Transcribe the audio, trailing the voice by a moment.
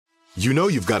You know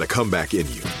you've got a comeback in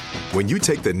you. When you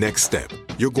take the next step,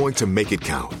 you're going to make it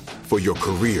count for your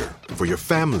career, for your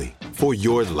family, for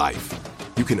your life.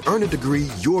 You can earn a degree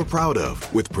you're proud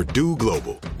of with Purdue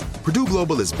Global. Purdue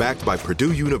Global is backed by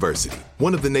Purdue University,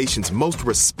 one of the nation's most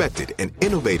respected and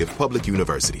innovative public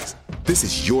universities. This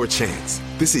is your chance.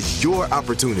 This is your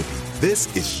opportunity.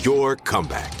 This is your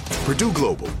comeback. Purdue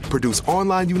Global, Purdue's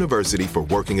online university for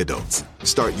working adults.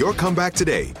 Start your comeback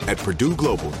today at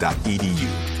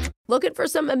purdueglobal.edu. Looking for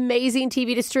some amazing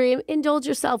TV to stream? Indulge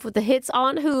yourself with the hits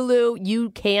on Hulu you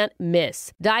can't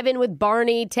miss. Dive in with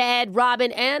Barney, Ted,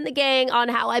 Robin, and the gang on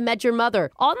How I Met Your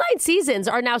Mother. All 9 seasons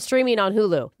are now streaming on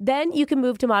Hulu. Then you can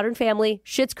move to Modern Family,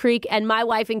 Schitt's Creek, and My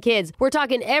Wife and Kids. We're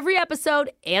talking every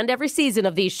episode and every season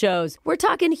of these shows. We're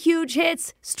talking huge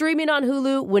hits, streaming on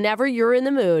Hulu whenever you're in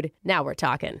the mood. Now we're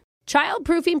talking.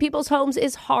 Child-proofing people's homes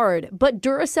is hard, but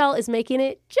Duracell is making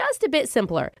it just a bit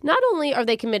simpler. Not only are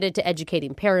they committed to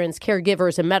educating parents,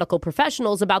 caregivers, and medical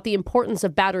professionals about the importance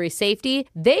of battery safety,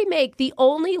 they make the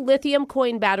only lithium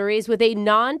coin batteries with a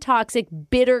non-toxic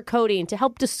bitter coating to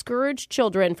help discourage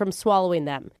children from swallowing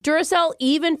them. Duracell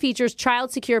even features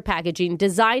child-secure packaging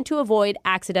designed to avoid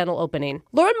accidental opening.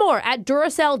 Learn more at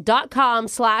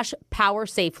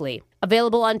Duracell.com/powersafely.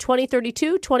 Available on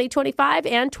 2032, 2025,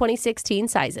 and 2016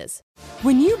 sizes.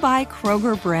 When you buy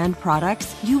Kroger brand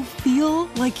products, you feel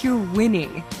like you're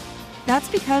winning. That's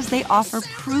because they offer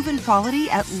proven quality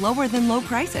at lower than low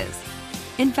prices.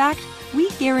 In fact,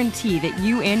 we guarantee that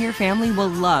you and your family will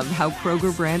love how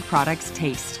Kroger brand products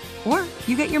taste, or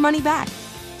you get your money back.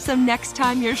 So next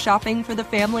time you're shopping for the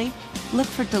family, look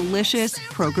for delicious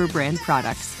Kroger brand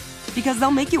products, because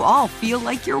they'll make you all feel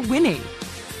like you're winning.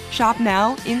 Shop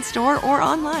now, in-store, or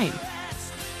online.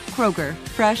 Kroger,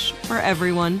 fresh for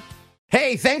everyone.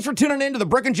 Hey, thanks for tuning in to the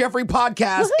Brooke and Jeffrey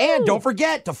podcast. Woohoo! And don't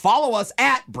forget to follow us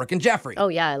at Brooke and Jeffrey. Oh,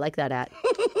 yeah, I like that at.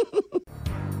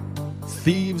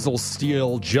 Thieves will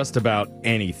steal just about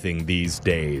anything these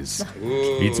days.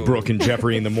 Ooh. It's Brooke and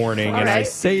Jeffrey in the morning, and I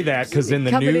say that because in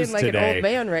the news in like today, an old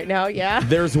man right now, yeah.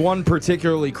 There's one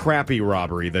particularly crappy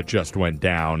robbery that just went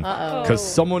down because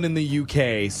someone in the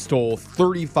UK stole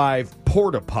 35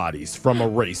 porta potties from a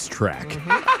racetrack.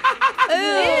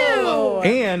 Ew.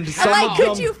 And some of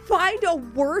could them, you find a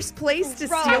worse place to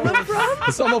steal them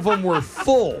from? some of them were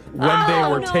full when they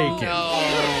were taken.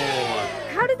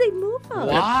 How did they move them?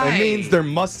 Why? It means there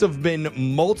must have been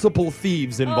multiple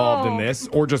thieves involved in this,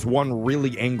 or just one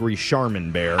really angry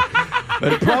Charmin bear.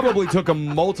 But it probably took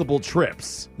them multiple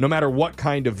trips, no matter what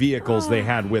kind of vehicles they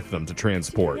had with them to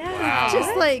transport. Yeah,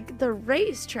 just like the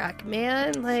racetrack,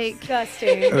 man. Like,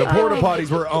 Disgusting. The porta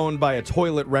potties were owned by a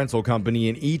toilet rental company,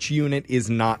 and each unit is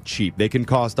not cheap. They can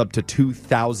cost up to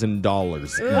 $2,000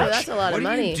 each. Ooh, that's a lot of What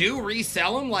money. do you do?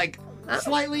 Resell them like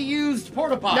slightly used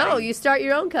porta potty? No, you start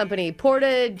your own company.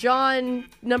 Porta John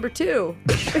number 2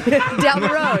 down the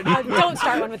road. Don't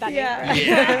start one with that name.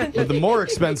 Yeah. But the more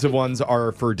expensive ones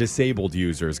are for disabled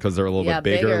users because they're a little bit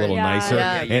bigger, a little nicer.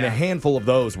 Yeah. And a handful of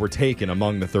those were taken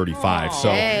among the 35. So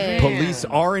police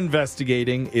are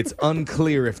investigating. It's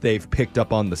unclear if they've picked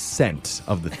up on the scent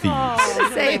of the thieves.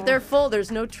 Say if they're full,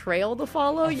 there's no trail to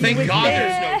follow. You Thank would God think.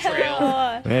 there's no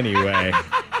trail. Anyway,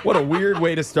 what a weird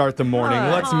way to start the morning.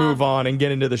 Let's move on and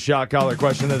get into the shot collar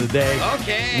question of the day.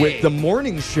 Okay. With the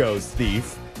morning show's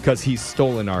thief, because he's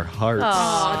stolen our hearts.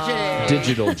 Aw, Jake.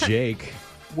 Digital Jake.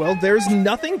 Well, there's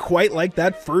nothing quite like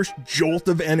that first jolt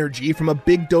of energy from a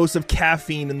big dose of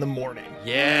caffeine in the morning.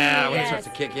 Yeah, when it starts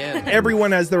to kick in.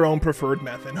 Everyone has their own preferred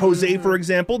method. Jose, for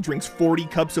example, drinks 40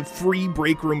 cups of free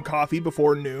break room coffee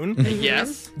before noon.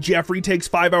 Yes. Jeffrey takes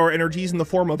 5-hour energies in the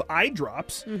form of eye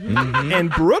drops. And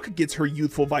Brooke gets her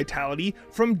youthful vitality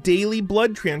from daily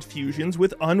blood transfusions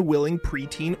with unwilling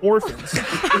preteen orphans.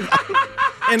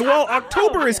 And while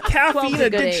October is caffeine 12's a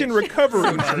good addiction age.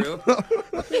 recovery month,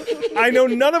 I know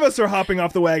none of us are hopping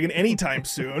off the wagon anytime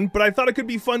soon, but I thought it could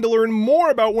be fun to learn more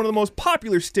about one of the most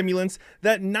popular stimulants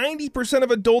that 90%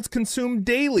 of adults consume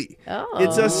daily.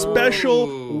 It's a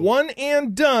special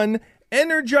one-and-done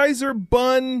Energizer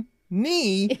Bun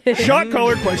Knee shot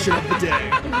collar question of the day.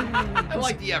 I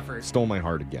like the effort. Stole my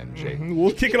heart again, Jake.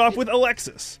 We'll kick it off with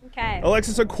Alexis. Okay.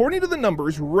 Alexis, according to the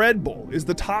numbers, Red Bull is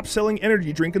the top-selling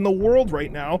energy drink in the world right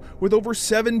now with over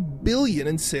 $7 billion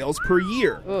in sales per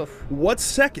year. What's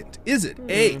second? Is it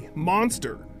A,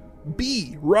 Monster,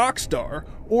 B, Rockstar,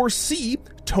 or C,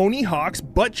 Tony Hawk's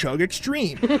Butt Chug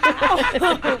Extreme?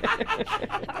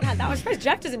 That was surprised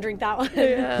Jeff doesn't drink that one.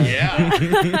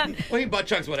 Yeah. Well, he butt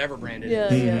chugs whatever brand it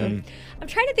is. I'm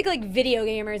trying to think like video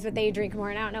gamers, but they drink more,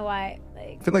 and I don't know why.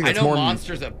 Like, I feel like I it's know more.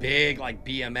 Monster's a big, like,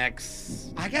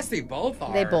 BMX. I guess they both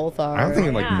are. They both are. I'm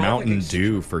thinking like Yeah. Mountain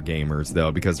Dew for gamers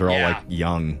though, because they're all Yeah. like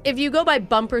young. If you go by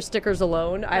bumper stickers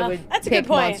alone, I Oh, would that's a pick good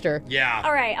point. Monster. Yeah.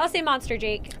 all right, I'll say Monster,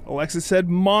 Jake. Alexis said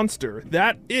Monster.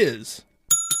 That is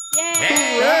Yay!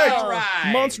 correct. All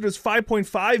right. Monster does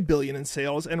 $5.5 billion in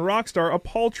sales, and Rockstar a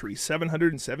paltry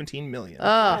 $717 million.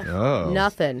 Oh.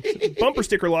 Nothing. Bumper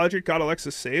sticker logic got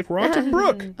Alexis safe. We're on to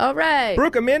Brooke. All right.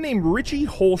 Brooke, a man named Richie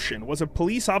Holshin, was a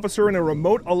police officer in a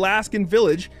remote Alaskan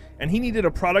village, and he needed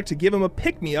a product to give him a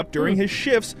pick-me-up during his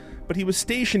shifts, but he was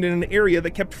stationed in an area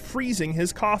that kept freezing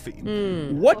his coffee.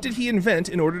 What did he invent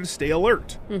in order to stay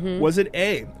alert? Was it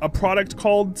A, a product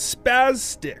called Spaz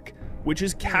Stick, which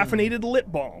is caffeinated lip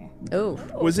balm? Oh.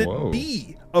 Was it Whoa.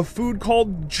 B, a food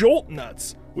called Jolt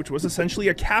Nuts, which was essentially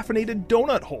a caffeinated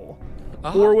donut hole?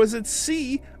 Or was it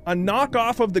C, a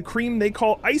knockoff of the cream they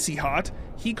call Icy Hot?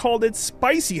 He called it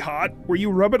Spicy Hot, where you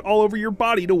rub it all over your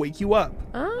body to wake you up.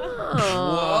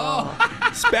 Oh.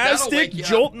 Spaz That'll Stick, wake you up.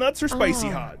 Jolt Nuts, or Spicy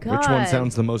Hot? God. Which one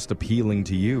sounds the most appealing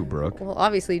to you, Brooke? Well,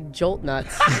 obviously, Jolt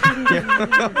Nuts.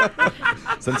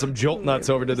 Send some jolt nuts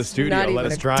over to the studio. not Let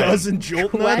even us a try it. Dozen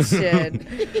Jolt Nuts?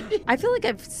 Question. I feel like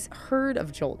I've heard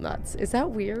of Jolt Nuts. Is that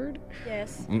weird?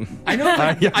 Yes. I know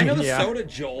the Yeah. soda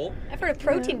Jolt. I've heard of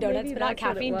protein donuts, maybe but not that's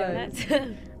what it caffeine was.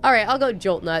 donuts. All right, I'll go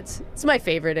Jolt Nuts. It's my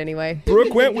favorite anyway.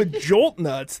 Brooke went with Jolt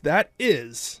Nuts. That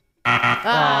is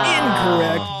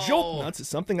incorrect. Jolt Nuts is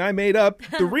something I made up.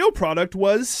 The real product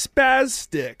was Spaz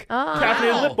Stick,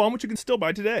 caffeinated lip balm, which you can still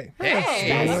buy today.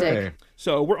 Hey.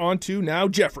 So we're on to now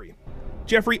Jeffrey.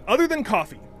 Jeffrey, other than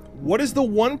coffee, what is the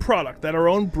one product that our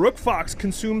own Brooke Fox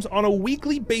consumes on a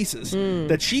weekly basis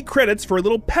that she credits for a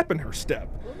little pep in her step?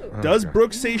 Does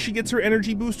Brooke say she gets her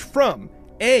energy boost from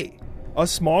A, a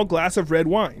small glass of red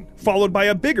wine, followed by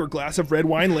a bigger glass of red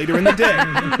wine later in the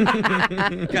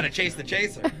day? Gotta chase the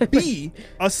chaser. B,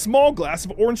 a small glass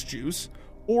of orange juice,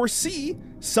 or C,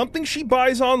 something she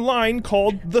buys online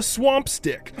called the Swamp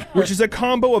Stick, which is a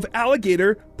combo of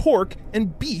alligator, pork,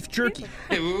 and beef jerky.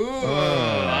 Ooh,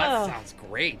 that sounds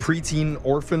great. Preteen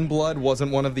orphan blood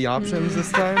wasn't one of the options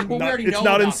this time? Well, we already It's know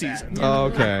not in about season. that. Oh,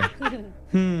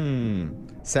 okay.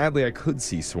 Sadly, I could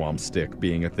see Swamp Stick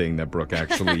being a thing that Brooke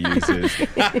actually uses.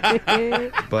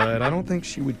 But I don't think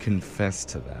she would confess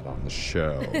to that on the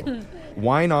show.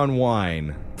 Wine on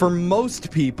wine. For most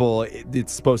people,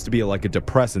 it's supposed to be like a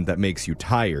depressant that makes you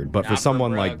tired. But for Not for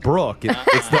someone like Brooke,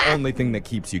 it's the only thing that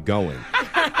keeps you going.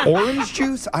 Orange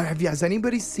juice? Has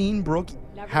anybody seen Brooke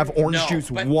have orange No, juice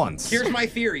but once? Here's my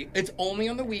theory. It's only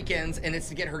on the weekends, and it's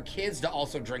to get her kids to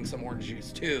also drink some orange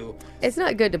juice, too. It's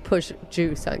not good to push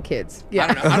juice on kids. I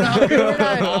don't know how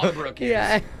good mom Brooke is.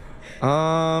 Yeah.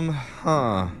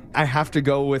 I have to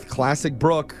go with classic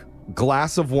Brooke.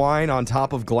 Glass of wine on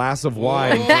top of glass of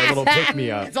wine for a little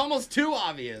pick-me-up. It's almost too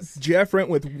obvious. Jeff went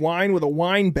with wine with a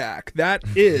wine back. That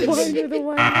is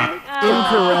incorrect.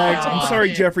 Oh, I'm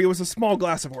sorry, Jeffrey. It was a small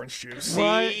glass of orange juice.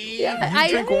 I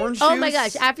drink orange Oh my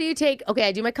juice? gosh! After you take,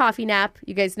 I do my coffee nap.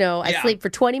 You guys know I Yeah. sleep for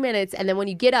 20 minutes, and then when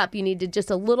you get up, you need to just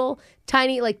a little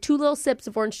tiny, like 2 little sips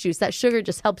of orange juice. That sugar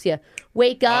just helps you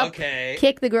wake up, Okay.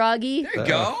 kick the groggy. There you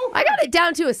go. I got it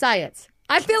down to a science.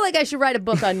 I feel like I should write a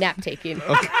book on nap taking.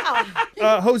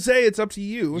 Jose, it's up to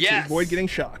you to Yes. avoid getting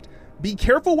shocked. Be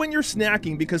careful when you're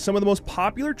snacking because some of the most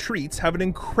popular treats have an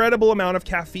incredible amount of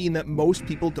caffeine that most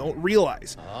people don't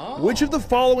realize. Which of the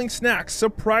following snacks,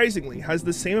 surprisingly, has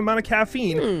the same amount of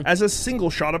caffeine as a single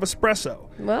shot of espresso?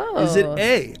 Whoa! Is it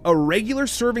A, a regular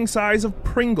serving size of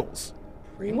Pringles?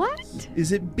 What?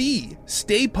 Is it B,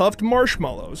 Stay Puffed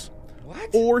Marshmallows? What?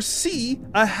 Or C,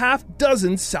 a half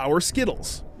dozen sour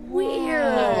Skittles? Weird.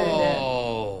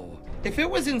 Oh. If it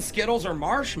was in Skittles or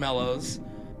marshmallows,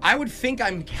 I would think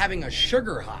I'm having a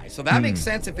sugar high. So that makes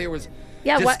sense if there was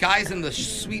disguised in the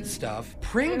sweet stuff.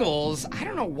 Pringles, I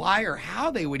don't know why or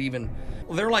how they would even...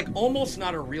 Well, they're like almost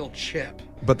not a real chip.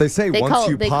 But they say They once call-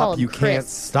 you they call pop, them you can't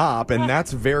crisps. stop, and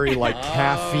that's very like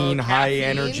caffeine, high caffeine?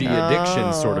 energy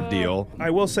addiction sort of deal. I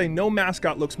will say no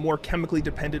mascot looks more chemically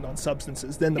dependent on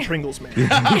substances than the Pringles man. Keep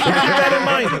that in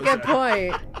mind, Jose. Good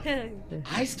point.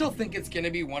 I still think it's going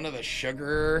to be one of the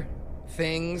sugar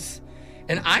things.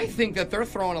 And I think that they're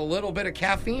throwing a little bit of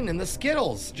caffeine in the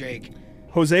Skittles, Jake.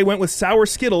 Jose went with sour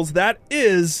Skittles. That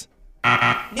is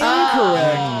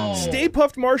incorrect. Stay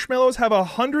Puffed Marshmallows have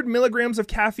 100 milligrams of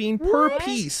caffeine per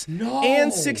piece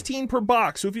and 16 per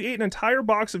box. So if you ate an entire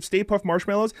box of Stay Puffed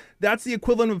Marshmallows, that's the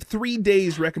equivalent of 3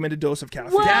 days recommended dose of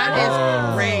caffeine. That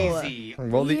is crazy.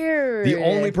 Well, the Weird.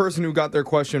 only person who got their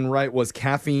question right was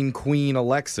Caffeine Queen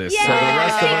Alexis. So the Yay!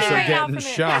 rest of us are Right now getting from it.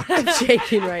 shocked. I'm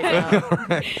shaking right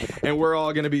now. And we're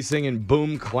all going to be singing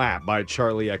Boom Clap by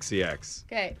Charlie XCX.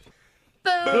 Okay.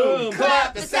 Boom,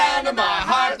 clap the sound of my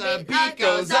heart. The beat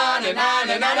goes on and on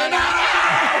and on and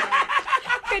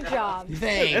on. Good job.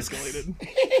 Thanks.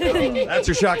 Escalated. That's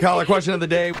your shot collar question of the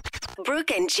day.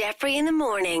 Brooke and Jeffrey in the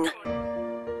morning.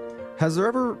 Has there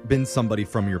ever been somebody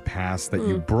from your past that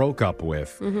you broke up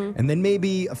with, and then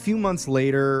maybe a few months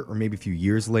later, or maybe a few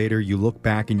years later, you look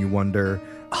back and you wonder,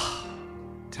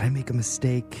 did I make a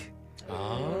mistake?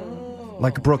 Oh.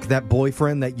 Like, Brooke, that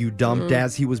boyfriend that you dumped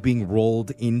as he was being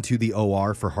rolled into the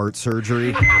OR for heart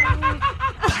surgery. By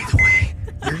the way,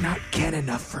 you're not get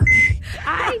enough for me.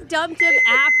 I dumped him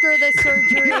after the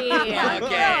surgery.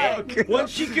 Okay.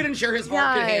 Once she couldn't share his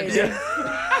heart could handle it.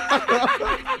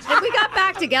 And we got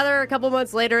back together a couple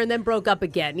months later and then broke up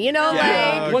again. You know,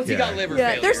 like... Once he got liver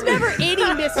failure. There's never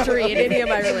any mystery in any of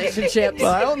my relationships.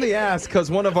 Well, I only ask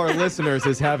because one of our listeners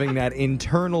is having that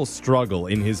internal struggle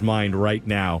in his mind right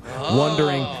now,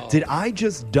 wondering, did I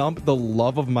just dump the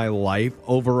love of my life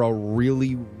over a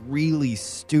really, really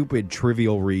stupid,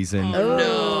 trivial reason? Oh,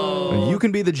 no. You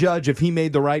can be the judge if he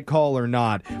made the right call or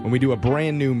not when we do a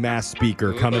brand new Mass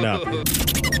Speaker coming up.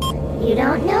 You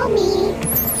don't know me.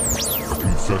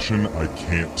 Confession I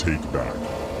can't take back.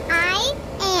 I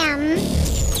am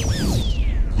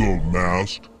The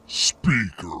Masked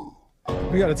Speaker.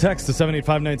 We got a text to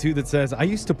 78592 that says, I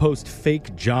used to post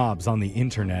fake jobs on the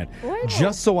internet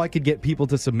just so I could get people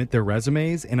to submit their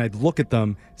resumes, and I'd look at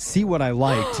them, see what I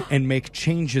liked, and make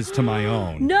changes to my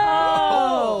own.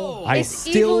 No! I It's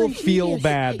still evil feel genius.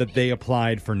 bad that they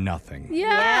applied for nothing.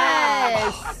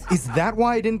 Yes! Is that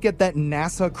why I didn't get that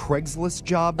NASA Craigslist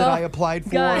job that I applied for?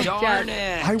 God, Darn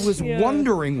Jeff. it. I was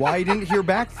wondering why I didn't hear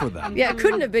back for them. Yeah, it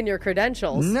couldn't have been your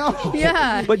credentials. No.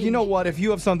 Yeah. But you know what? If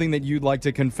you have something that you'd like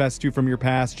to confess to from your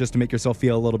past just to make yourself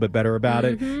feel a little bit better about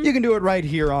it, you can do it right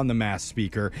here on the Mass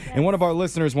Speaker. And one of our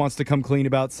listeners wants to come clean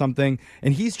about something,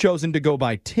 and he's chosen to go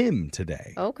by Tim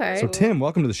today. Okay. So, Tim,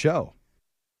 welcome to the show.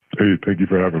 Hey, thank you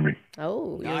for having me.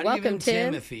 Oh, you're Not welcome, even Tim.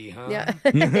 Timothy, huh? Yeah.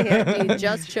 You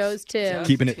just chose Tim.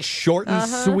 Keeping it short and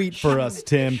sweet for us,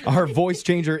 Tim. Our voice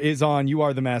changer is on. You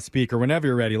are the Mass Speaker. Whenever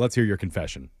you're ready, let's hear your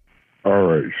confession. All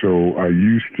right, so I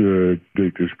used to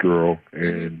date this girl,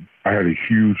 and I had a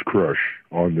huge crush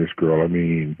on this girl. I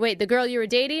mean, Wait, the girl you were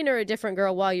dating or a different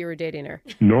girl while you were dating her?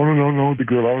 no. The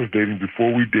girl I was dating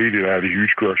before we dated, I had a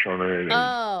huge crush on her. And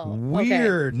Oh, okay.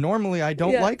 Weird. Normally, I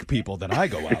don't like people that I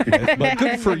go out with, but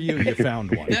good for you. You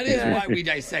found one. That is why we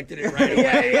dissected it right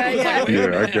away. Yeah. It was like, wait a Yeah, I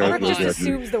minute. got Brooke you. just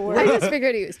assumes the I word. just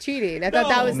figured he was cheating. I thought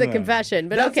that was the confession,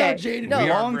 but That's okay. how jaded No, we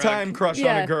are. Long time crush on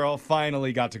Yeah. a girl,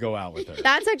 finally got to go out with her.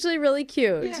 that's actually really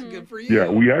cute. Yeah, good for you. Yeah,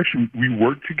 we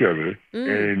worked together,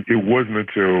 and it wasn't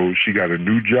until she got a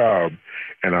new job,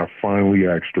 and I finally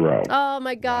asked her out. Oh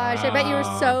my gosh, I bet you were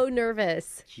so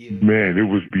nervous. Man, it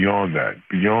was beyond that,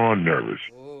 beyond nervous.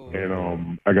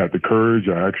 And I got the courage.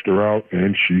 I asked her out,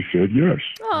 and she said yes.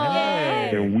 Oh,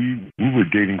 And we were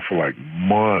dating for like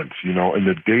months, and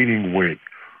the dating went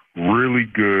really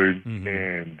good.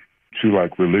 And to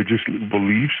like religious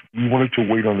beliefs, we wanted to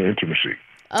wait on the intimacy.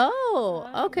 oh,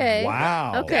 okay.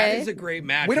 Wow. That Okay. is a great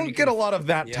match. We when don't you get can- a lot of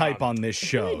that Yeah. type on this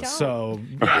show, so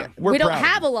we're We don't proud.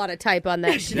 have a lot of type on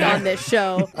that on this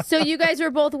show. So you guys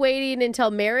were both waiting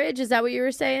until marriage? Is that what you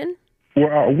were saying? Well,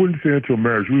 I wouldn't say until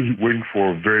marriage. We was waiting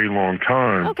for a very long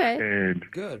time. Okay. And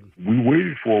Good. we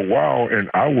waited for a while, and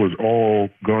I was all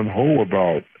gun-ho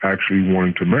about actually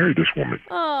wanting to marry this woman.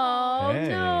 Oh, Hey.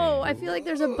 no. I feel like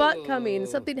there's a butt coming.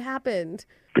 Something happened.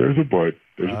 There's a but.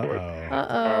 There's a but.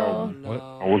 Uh-oh.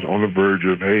 I was on the verge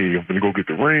of, hey, I'm going to go get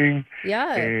the ring.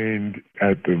 Yeah. And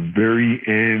at the very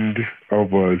end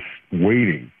of us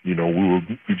waiting, we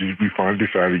finally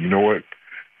decided, you know what?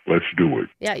 Let's do it.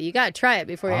 Yeah, you got to try it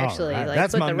before you All actually right, like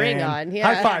that's put my the ring man. on.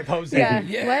 Yeah. High five, Jose. Yeah.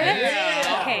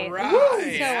 Yeah. Okay. All right.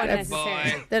 So That's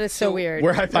unnecessary. boy. That is so weird.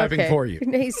 We're high-fiving for you.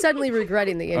 He's suddenly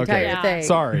regretting the entire Okay. thing.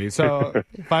 Sorry. So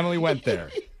finally went there.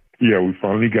 Yeah, we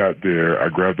finally got there. I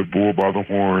grabbed the bull by the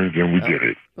horns, and we did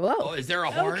it. Whoa. Oh, is there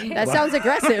a horn? That sounds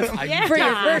aggressive for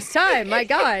your first time. My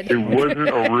God. It wasn't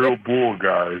a real bull,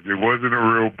 guys. It wasn't a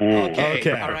real bull.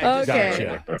 Okay. All right. Okay.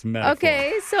 Gotcha. It's metaphor.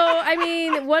 Okay, so I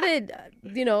mean, what a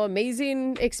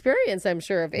amazing experience, I'm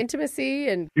sure, of intimacy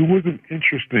and It was an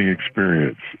interesting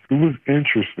experience. It was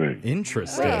interesting.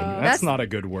 Interesting. Wow. That's not a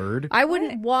good word. I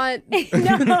wouldn't want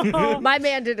my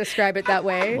man to describe it that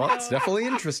way. Well, it's definitely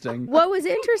interesting. What was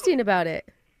interesting about it?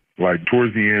 Like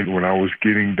towards the end, when I was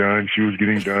getting done, she was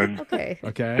getting done. Okay.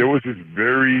 Okay. There was this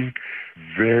very,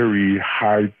 very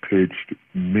high-pitched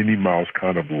Minnie Mouse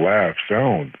kind of laugh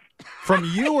sound From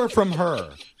you or from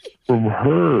her? from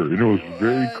her. And it was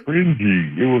very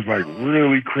cringy. It was like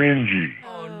really cringy.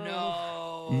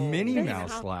 Oh, no. Minnie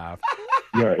Mouse laugh.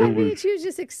 Yeah, it I mean, was. she was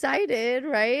just excited,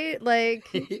 right? Like,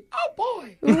 oh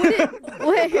boy. wait,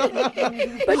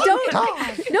 but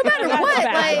no matter what,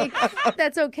 like,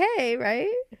 that's okay, right?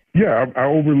 Yeah, I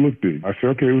overlooked it. I said,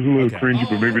 okay, it was a little cringy,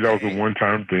 but maybe that was a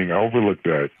one-time thing. I overlooked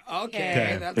that.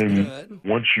 Okay, that's and good.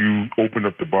 Once you open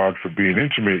up the box for being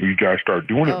intimate, you guys start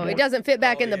doing it Oh, more. it doesn't fit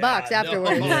back in the box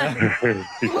afterwards.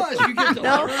 Plus, you get to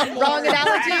learn more Wrong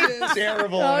analogy?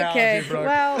 Terrible Okay, analogy, Brooke.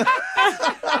 well,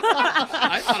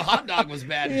 I thought hot dog was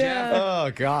bad, Jeff.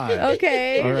 Oh, God.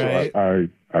 okay. All right.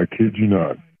 I kid you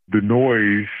not. The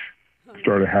noise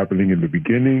started happening in the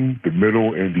beginning, the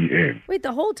middle, and the end. Wait,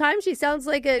 the whole time she sounds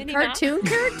like a cartoon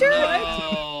character?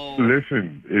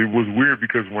 Listen, it was weird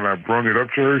because when I brung it up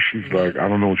to her, she's like, I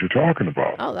don't know what you're talking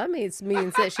about. Oh, that means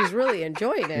that she's really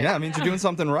enjoying it. Yeah, it means you're doing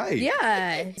something right.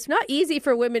 Yeah, it's not easy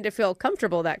for women to feel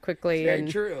comfortable that quickly. Very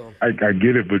true. I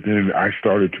get it, but then I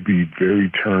started to be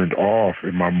very turned off,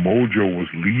 and my mojo was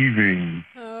leaving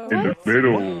in the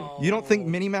middle. You don't think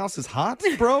Minnie Mouse is hot,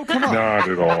 bro? Come on. Not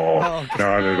at all.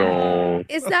 Not at all.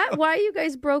 Is that why you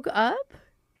guys broke up?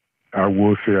 I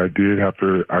will say I did have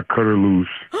to, I cut her loose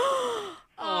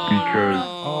because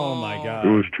Oh, my God. it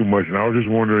was too much. And I was just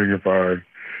wondering if I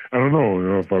don't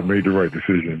know if I made the right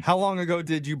decision. How long ago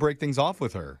did you break things off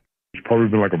with her? It's probably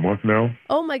been like a month now.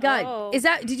 Oh my God.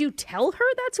 Did you tell her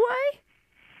that's why?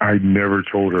 I never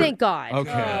told her. Thank God.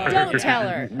 Okay. Don't tell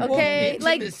her, okay?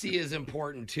 Well, intimacy is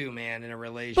important too, man, in a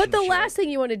relationship. But the last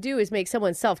thing you want to do is make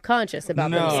someone self-conscious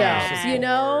about No. themselves, you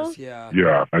know?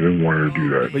 Yeah, I didn't want her to do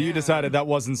that. But you decided that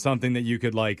wasn't something that you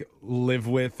could, like, live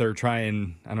with or try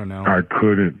and, I don't know. I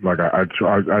couldn't. Like, I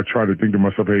tried to think to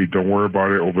myself, hey, don't worry about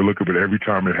it, overlook it. But every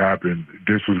time it happened,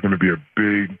 this was going to be a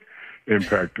big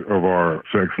impact of our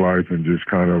sex life and just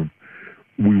kind of,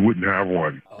 we wouldn't have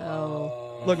one.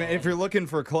 Look, man, if you're looking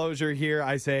for closure here,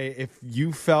 I say if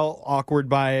you felt awkward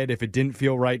by it, if it didn't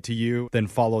feel right to you, then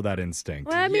follow that instinct.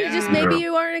 Well, I mean, just maybe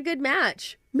you aren't a good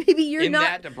match. Maybe you're In not.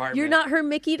 that department. You're not her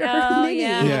Mickey to her Minnie.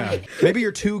 Yeah. Maybe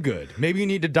you're too good. Maybe you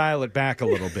need to dial it back a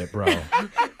little bit, bro.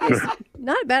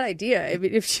 Not a bad idea. I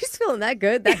mean, if she's feeling that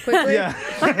good that quickly, Yeah.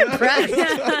 I'm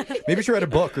impressed. Maybe she read a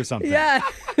book or something. Yeah.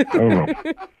 I don't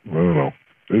know.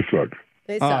 It sucked.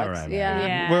 It sucks. All right, man.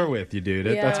 Yeah. We're with you, dude.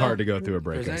 That's hard to go through a If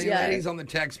breakup. there's any ladies on the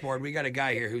text board, we got a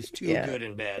guy here who's too good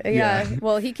in bed. Yeah.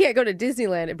 Well, he can't go to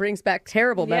Disneyland. It brings back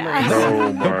terrible memories.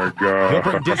 Oh, my God. He'll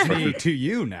bring Disney to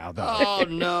you now, though. Oh,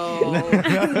 no.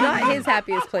 Not his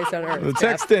happiest place on earth.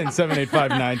 Text in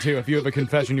 78592 if you have a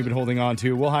confession you've been holding on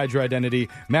to. We'll hide your identity,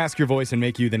 mask your voice, and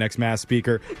make you the next mass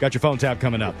speaker. Got your phone tap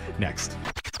coming up next.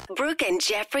 Brooke and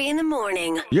Jeffrey in the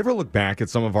morning. You ever look back at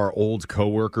some of our old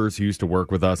coworkers who used to work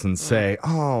with us and say,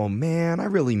 oh, man, I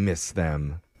really miss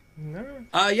them?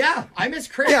 Yeah, I miss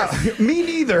Chris. Yeah, me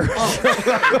neither.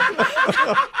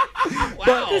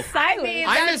 Wow. Silence.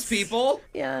 I miss people.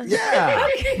 Yeah. Yeah.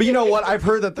 But you know what? I've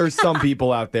heard that there's some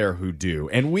people out there who do.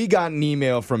 And we got an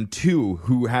email from two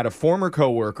who had a former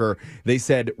coworker. They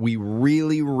said, we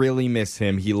really, really miss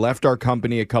him. He left our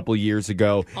company a couple years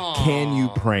ago. Can you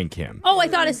prank him? Oh, I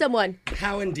thought of someone.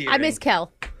 How endearing. I miss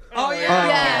Kel. Oh, yeah.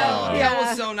 Yeah. That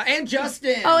was so nice. And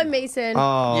Justin. Oh, and Mason.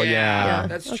 Oh, yeah.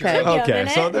 That's true. Okay,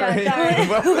 so there.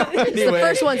 Well, It's the anyway,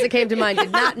 first ones that came to mind.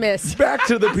 Did not miss. back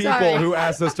to the people Sorry. who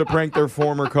asked us to prank their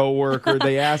former coworker.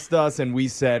 They asked us, and we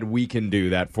said we can do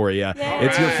that for you.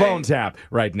 It's your phone tap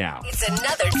right now. It's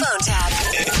another phone tap.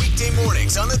 Weekday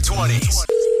mornings on the 20s.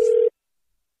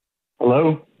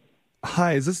 Hello?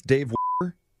 Hi, is this Dave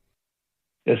Walker?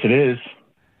 Yes, it is.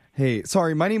 Hey,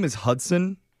 sorry, my name is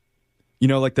Hudson. You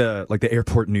know, like the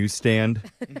airport newsstand.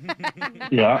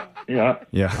 Yeah.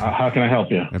 How can I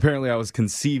help you? Apparently, I was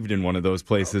conceived in one of those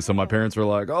places, so my parents were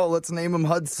like, "Oh, let's name him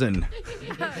Hudson."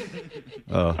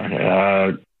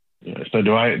 So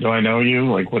do I know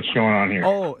you? Like, what's going on here?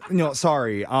 Oh, no,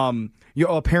 sorry.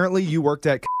 Apparently you worked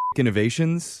at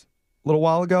Innovations a little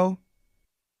while ago.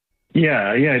 Yeah,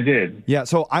 I did. Yeah,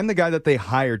 so I'm the guy that they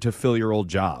hired to fill your old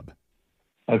job.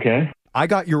 Okay. I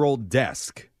got your old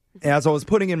desk. As I was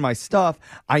putting in my stuff,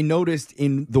 I noticed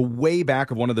in the way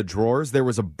back of one of the drawers, there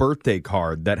was a birthday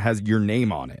card that has your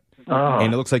name on it. Oh.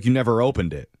 And it looks like you never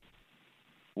opened it.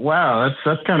 Wow,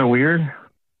 that's kind of weird.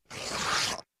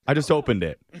 I just opened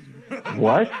it.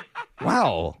 What?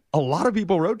 Wow, a lot of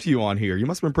people wrote to you on here. You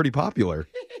must have been pretty popular.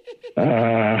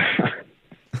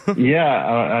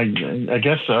 Yeah, I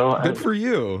guess so. Good for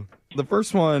you. The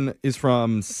first one is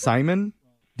from Simon.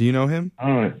 Do you know him?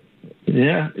 Oh,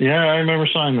 yeah, I remember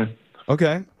Simon.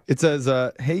 Okay. It says,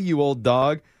 hey, you old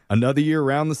dog, another year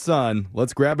around the sun.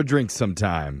 Let's grab a drink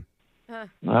sometime.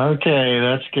 Okay,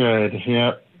 that's good.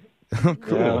 Yep.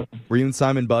 Cool. Yeah. Were you and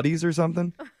Simon buddies or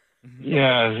something?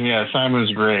 Yeah,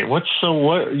 Simon's great. What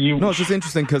you? No, it's just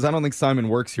interesting because I don't think Simon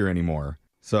works here anymore.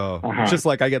 So it's just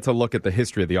like I get to look at the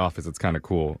history of The Office. It's kind of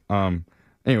cool.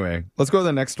 Anyway, let's go to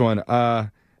the next one.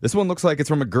 This one looks like it's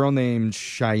from a girl named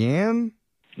Cheyenne.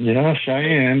 Yeah,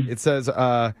 Cheyenne. It says,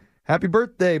 happy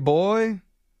birthday, boy.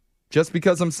 Just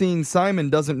because I'm seeing Simon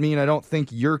doesn't mean I don't think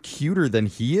you're cuter than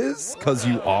he is, because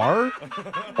you are.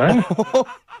 What?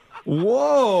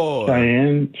 Whoa.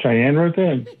 Cheyenne wrote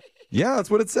that? Yeah,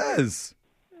 that's what it says.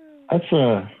 That's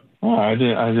I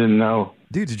didn't know.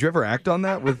 Dude, did you ever act on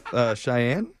that with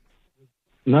Cheyenne?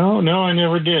 No, I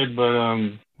never did, but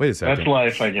wait a second. That's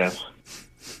life, I guess.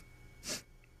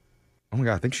 Oh my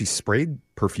God, I think she sprayed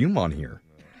perfume on here.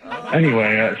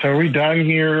 Anyway, so are we done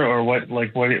here, or what?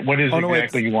 Like, what is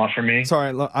exactly you want from me?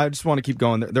 Sorry, I just want to keep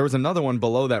going. There was another one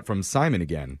below that from Simon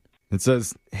again. It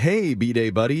says, "Hey,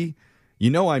 B-Day buddy, you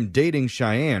know I'm dating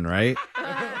Cheyenne, right?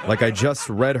 Like I just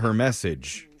read her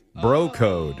message. Bro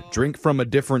code, drink from a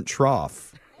different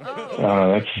trough."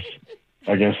 I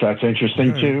guess that's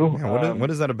interesting too. Yeah, what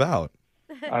is that about?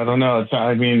 I don't know.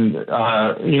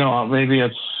 Maybe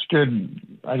it's good.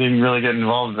 I didn't really get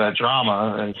involved in that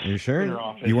drama. Are you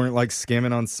sure? You weren't like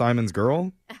scamming on Simon's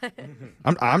girl?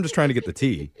 I'm just trying to get the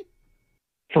tea.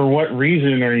 For what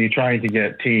reason are you trying to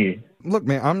get tea? Look,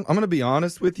 man, I'm going to be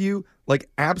honest with you. Like,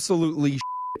 absolutely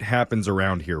shit happens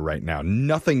around here right now.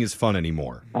 Nothing is fun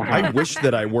anymore. I wish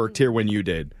that I worked here when you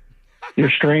did. You're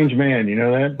a strange man, you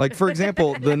know that? Like, for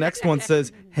example, the next one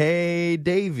says, "Hey,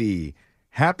 Davey,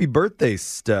 happy birthday,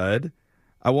 stud.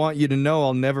 I want you to know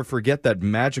I'll never forget that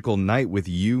magical night with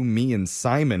you, me, and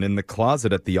Simon in the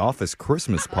closet at the office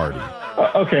Christmas party."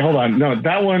 Okay, hold on. No,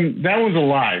 that one's a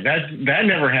lie. That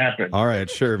never happened. All right,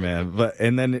 sure, man.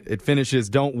 And then it finishes,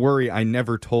 "Don't worry, I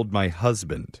never told my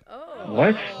husband."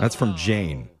 What? That's from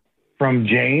Jane. From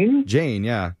Jane? Jane,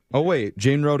 yeah. Oh, wait.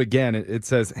 Jane wrote again. It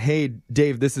says, "Hey,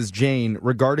 Dave, this is Jane.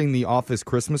 Regarding the office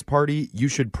Christmas party, you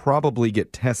should probably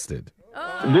get tested."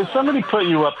 Did somebody put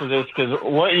you up to this? Because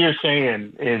what you're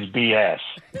saying is BS.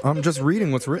 I'm just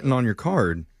reading what's written on your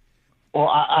card. Well,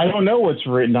 I don't know what's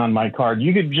written on my card.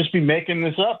 You could just be making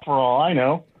this up for all I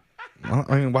know. Well,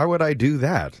 I mean, why would I do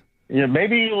that? Yeah,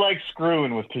 maybe you like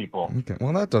screwing with people. Okay.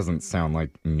 Well, that doesn't sound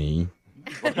like me.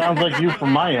 It sounds like you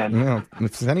from my end. Well,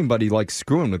 if anybody likes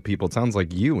screwing with people, it sounds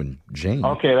like you and Jane.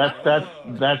 Okay,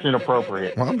 that's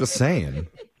inappropriate. Well, I'm just saying.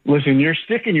 Listen, you're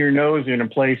sticking your nose in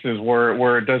places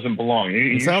where it doesn't belong.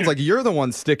 It sounds like you're the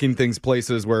one sticking things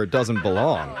places where it doesn't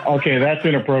belong. Okay, that's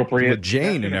inappropriate. With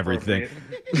Jane and everything.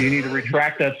 You need to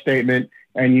retract that statement,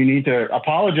 and you need to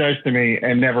apologize to me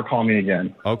and never call me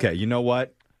again. Okay, you know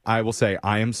what? I will say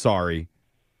I am sorry.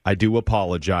 I do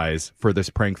apologize for this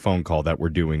prank phone call that we're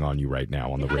doing on you right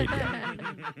now on the radio.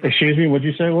 Excuse me, what'd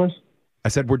you say it was? I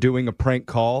said we're doing a prank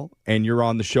call, and you're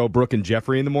on the show Brooke and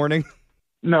Jeffrey in the morning.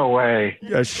 No way.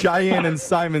 Yeah, Cheyenne and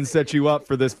Simon set you up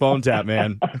for this phone tap,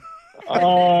 man.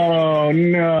 Oh,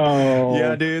 no.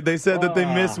 Yeah, dude, they said that they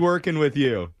miss working with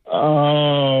you.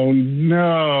 Oh,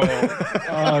 no.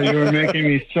 Oh, you were making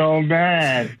me so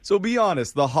mad. So be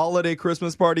honest, the holiday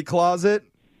Christmas party closet,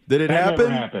 did it happen? That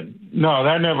never happened. No,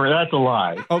 that's a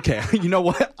lie. Okay, you know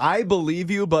what? I believe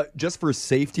you, but just for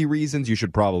safety reasons, you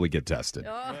should probably get tested.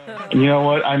 You know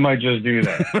what? I might just do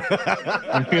that.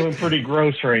 I'm feeling pretty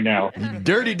gross right now. You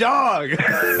dirty dog. Wake up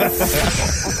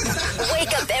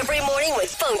every morning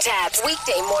with phone taps.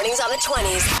 Weekday mornings on the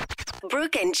 20s.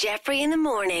 Brooke and Jeffrey in the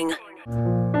morning.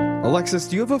 Alexis,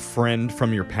 do you have a friend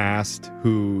from your past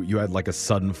who you had like a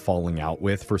sudden falling out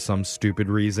with for some stupid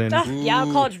reason? Yeah,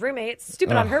 college roommates.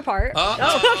 Stupid on her part.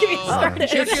 Don't get me started.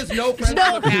 She has no friends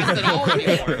from the past at all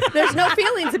anymore. There's no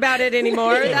feelings about it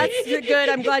anymore. That's good.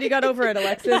 I'm glad you got over it,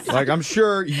 Alexis. Like, I'm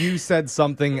sure you said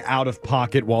something out of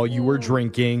pocket while you were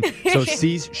drinking. So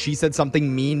she said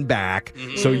something mean back.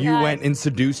 So you went and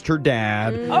seduced her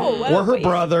dad or her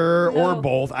brother or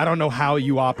both. I don't know how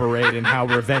you operate and how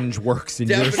revenge works in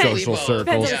your social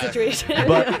circles.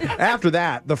 But after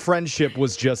that, the friendship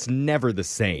was just never the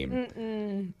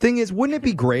same. Thing is, wouldn't it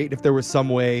be great if there was some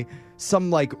way, some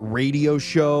like radio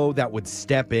show that would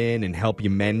step in and help you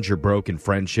mend your broken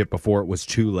friendship before it was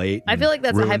too late? I feel like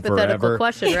that's a hypothetical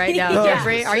question right now,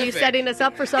 Jeffrey. Are you setting us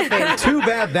up for something? Too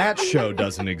bad that show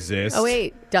doesn't exist. Oh,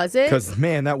 wait. Does it? Because,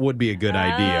 man, that would be a good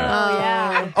idea. Oh,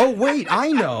 yeah. Oh, wait.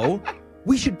 I know.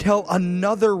 We should tell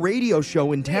another radio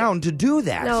show in town to do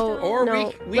that. No, Or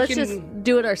we let's can just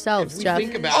do it ourselves, Jeff.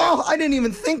 Think about I didn't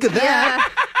even think of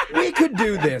that. We could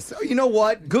do this. You know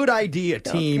what? Good idea,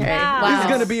 team. Okay. Wow. This is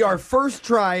going to be our first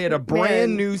try at a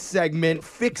brand new segment,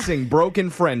 Fixing Broken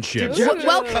Friendships.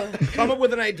 Welcome. Come up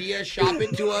with an idea, shop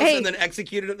it to us, and then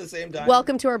execute it at the same time.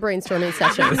 Welcome to our brainstorming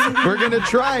sessions. We're going to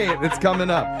try it. It's coming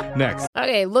up next.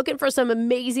 Okay, looking for some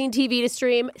amazing TV to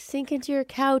stream? Sink into your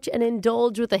couch and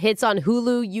indulge with the hits on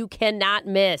Hulu you cannot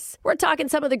miss. We're talking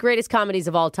some of the greatest comedies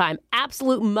of all time,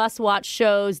 absolute must-watch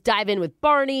shows. Dive in with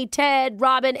Barney, Ted,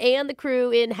 Robin, and the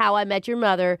crew in How I Met Your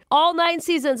Mother. All 9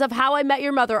 seasons of How I Met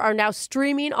Your Mother are now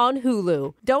streaming on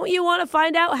Hulu. Don't you want to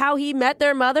find out how he met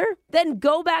their mother? Then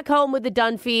go back home with the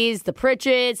Dunphys, the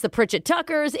Pritchett's, the Pritchett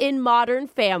Tuckers in Modern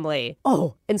Family.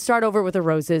 Oh, and start over with the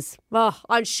Roses.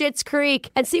 On Schitt's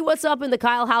Creek. And see what's up in the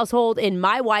Kyle household in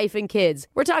My Wife and Kids.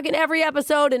 We're talking every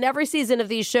episode and every season of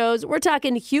these shows. We're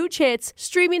talking huge hits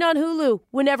streaming on Hulu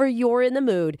whenever you're in the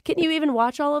mood. Can you even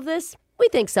watch all of this? We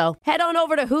think so. Head on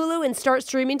over to Hulu and start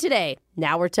streaming today.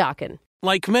 Now we're talking.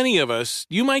 Like many of us,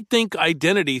 you might think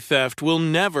identity theft will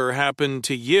never happen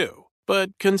to you.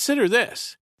 But consider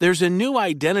this. There's a new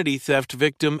identity theft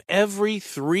victim every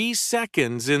 3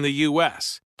 seconds in the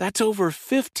U.S. That's over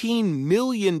 15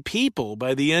 million people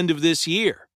by the end of this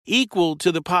year, equal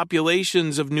to the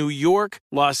populations of New York,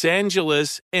 Los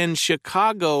Angeles, and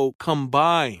Chicago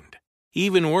combined.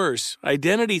 Even worse,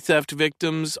 identity theft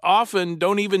victims often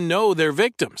don't even know they're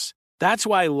victims. That's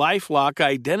why LifeLock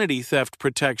Identity Theft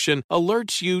Protection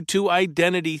alerts you to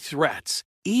identity threats,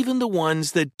 even the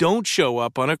ones that don't show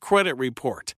up on a credit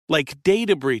report, like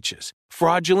data breaches,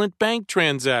 fraudulent bank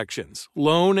transactions,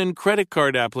 loan and credit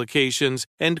card applications,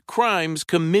 and crimes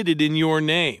committed in your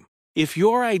name. If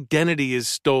your identity is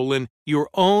stolen, your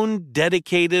own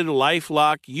dedicated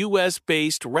LifeLock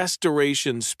U.S.-based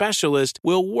restoration specialist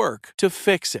will work to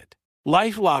fix it.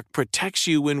 LifeLock protects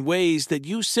you in ways that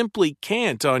you simply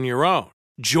can't on your own.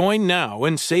 Join now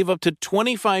and save up to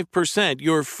 25%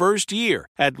 your first year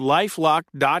at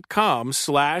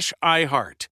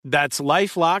LifeLock.com/iHeart. That's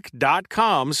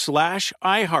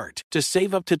LifeLock.com/iHeart to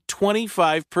save up to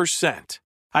 25%.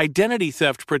 Identity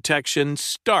theft protection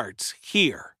starts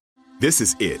here. This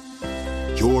is it.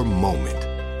 Your moment.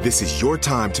 This is your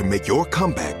time to make your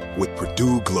comeback with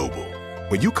Purdue Global.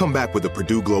 When you come back with a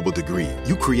Purdue Global degree,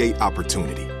 you create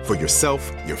opportunity for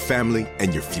yourself, your family,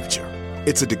 and your future.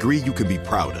 It's a degree you can be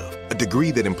proud of, a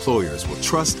degree that employers will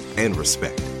trust and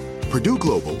respect. Purdue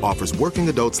Global offers working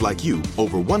adults like you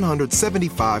over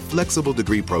 175 flexible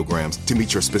degree programs to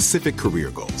meet your specific career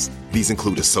goals. These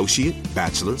include associate,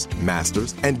 bachelor's,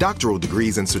 master's, and doctoral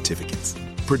degrees and certificates.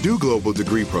 Purdue Global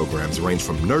degree programs range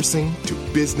from nursing to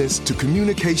business to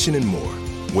communication and more.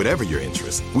 Whatever your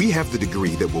interest, we have the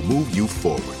degree that will move you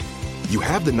forward. You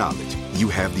have the knowledge, you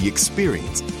have the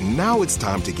experience. Now it's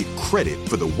time to get credit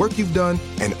for the work you've done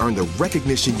and earn the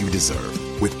recognition you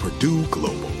deserve with Purdue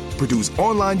Global, Purdue's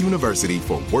online university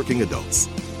for working adults.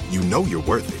 You know you're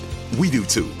worth it. We do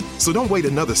too. So don't wait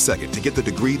another second to get the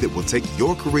degree that will take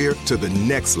your career to the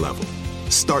next level.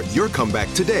 Start your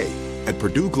comeback today at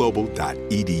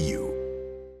purdueglobal.edu.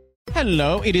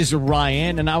 Hello, it is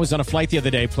Ryan, and I was on a flight the other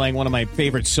day playing one of my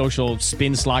favorite social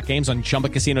spin slot games on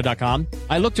ChumbaCasino.com.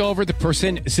 I looked over at the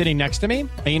person sitting next to me,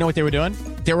 and you know what they were doing?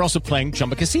 They were also playing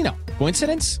Chumba Casino.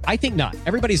 Coincidence? I think not.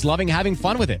 Everybody's loving having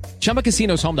fun with it. Chumba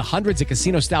Casino is home to hundreds of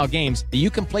casino-style games that you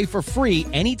can play for free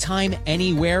anytime,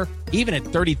 anywhere, even at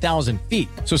 30,000 feet.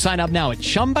 So sign up now at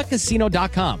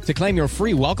ChumbaCasino.com to claim your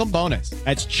free welcome bonus.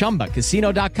 That's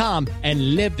ChumbaCasino.com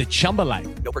and live the Chumba life.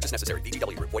 No purchase necessary.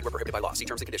 VGW. Void where prohibited by law. See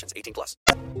terms and conditions. 18+.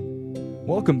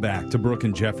 Welcome back to Brooke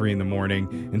and Jeffrey in the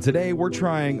Morning. And today we're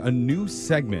trying a new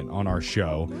segment on our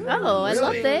show. Oh, I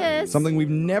love this. Something we've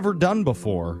never done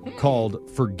before called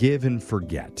Forgive and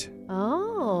Forget.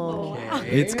 Oh. Okay.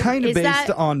 It's kind of based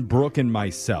on Brooke and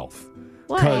myself.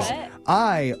 Because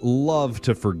I love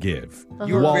to forgive.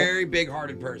 You're a very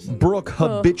big-hearted person. Brooke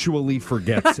habitually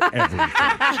forgets everything.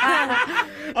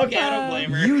 Okay, I don't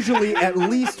blame her. Usually at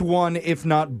least one, if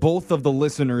not both of the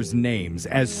listeners' names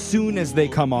as soon as they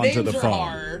come onto the phone.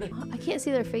 Hard. I can't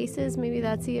see their faces. Maybe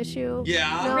that's the issue.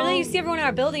 Yeah. No. Really? You see everyone in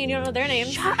our building and you don't know their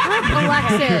names? Shut up,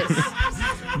 Alexis.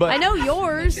 But I know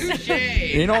yours.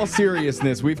 in all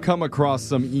seriousness, we've come across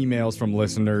some emails from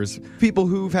listeners, people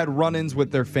who've had run-ins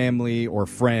with their family or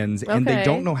friends, and they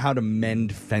don't know how to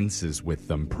mend fences with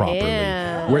them properly.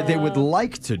 Yeah. Where they would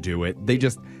like to do it, they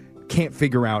just can't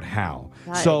figure out how.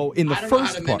 So in the I don't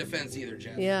first know how part, to mend a fence either,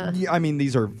 Jeff. Yeah. I mean,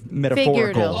 these are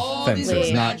metaphorical fences,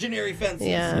 these are not imaginary fences.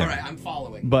 Yeah. All right, I'm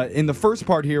following. But in the first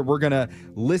part here, we're going to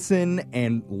listen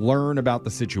and learn about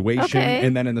the situation. Okay.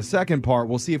 And then in the second part,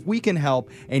 we'll see if we can help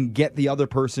and get the other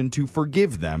person to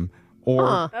forgive them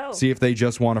or see if they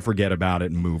just want to forget about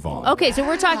it and move on. Okay, so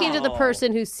we're talking to the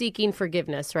person who's seeking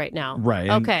forgiveness right now. Right.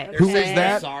 Okay. Who is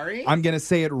that? Sorry? I'm going to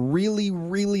say it really,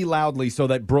 really loudly so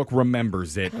that Brooke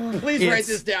remembers it. Please write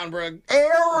this down, Brooke.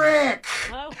 Eric!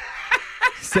 Oh.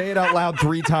 Say it out loud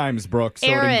 3 times, Brooke, so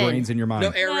it ingrains in your mind. No,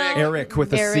 Eric. Eric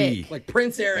with a C. Like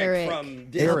Prince Eric from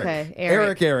Disney. Okay,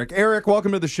 Eric,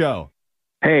 welcome to the show.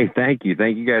 Hey, thank you.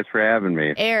 Thank you guys for having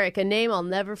me. Eric, a name I'll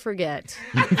never forget.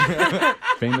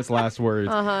 Famous last words.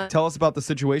 Tell us about the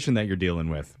situation that you're dealing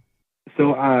with.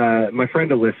 So, my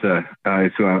friend Alyssa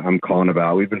is who I'm calling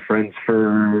about. We've been friends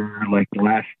for like the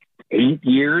last 8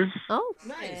 years. Oh,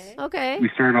 nice. Okay. We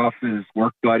started off as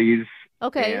work buddies.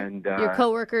 Okay. And, your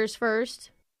coworkers first?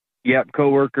 Yep,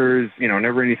 coworkers.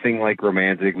 Never anything like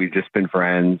romantic. We've just been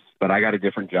friends. But I got a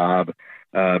different job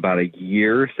about a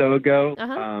year or so ago.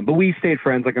 But we stayed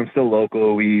friends. Like, I'm still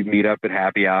local. We meet up at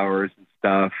happy hours and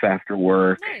stuff after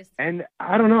work. Nice. And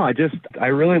I don't know. I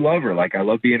really love her. Like, I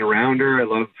love being around her. I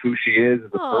love who she is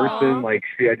as a person. Like,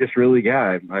 I just really,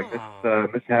 I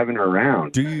miss having her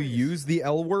around. Do you use the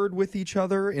L word with each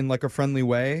other in like a friendly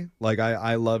way? Like,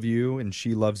 I love you and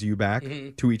she loves you back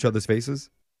to each other's faces?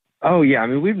 Oh, yeah. I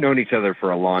mean, we've known each other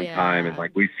for a long time, and,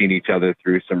 like, we've seen each other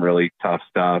through some really tough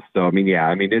stuff. So, I mean,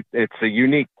 it's a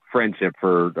unique friendship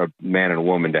for a man and a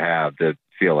woman to have, to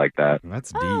feel like that.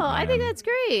 That's deep, I think that's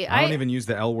great. I don't even use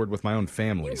the L word with my own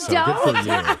family, so don't? good for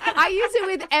you. I use it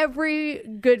with every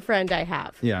good friend I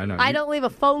have. Yeah, I know. I don't leave a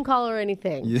phone call or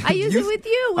anything. I use it with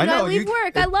you when I leave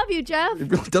work. I love you, Jeff. It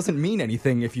really doesn't mean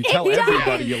anything if you tell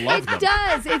everybody you love them. It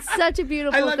does. It's such a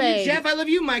beautiful thing. I love you, Jeff. I love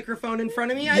you, microphone in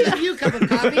front of me. I love you, cup of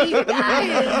coffee.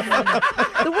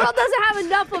 The world doesn't have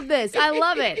enough of this. I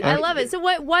love it. I love it. So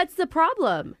what's the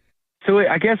problem? So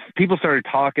I guess people started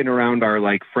talking around our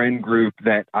like friend group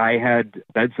that I had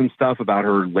said some stuff about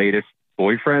her latest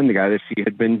boyfriend, the guy that she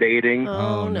had been dating.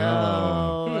 Oh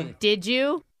no. Did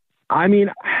you? I mean,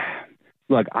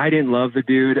 look, I didn't love the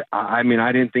dude. I mean,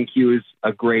 I didn't think he was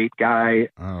a great guy.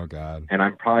 Oh God. And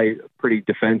I'm probably pretty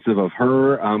defensive of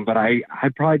her. But I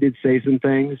probably did say some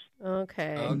things.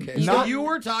 Okay. So you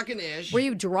were talking ish. Were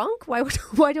you drunk?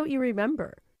 Why don't you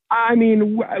remember? I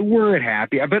mean, we're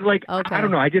happy, but like, I don't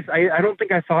know. I don't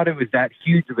think I thought it was that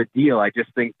huge of a deal. I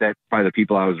just think that by the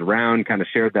people I was around kind of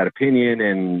shared that opinion,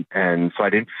 and so I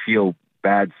didn't feel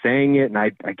bad saying it. And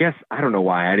I guess, I don't know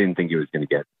why I didn't think it was going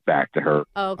to get back to her.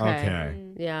 Okay.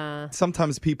 Yeah.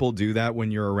 Sometimes people do that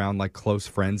when you're around like close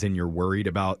friends and you're worried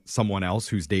about someone else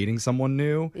who's dating someone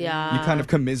new. Yeah. You kind of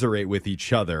commiserate with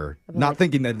each other, not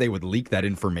thinking that they would leak that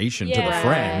information to the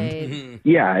friend.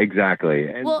 Yeah, exactly.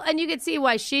 And you could see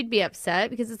why she'd be upset,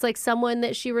 because it's like someone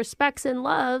that she respects and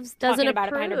loves doesn't talking about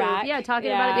approve. it behind her back. Yeah, talking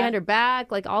about it behind her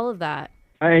back, like all of that.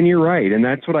 And you're right, and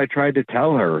that's what I tried to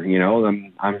tell her.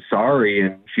 I'm sorry,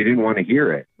 and she didn't want to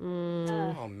hear it.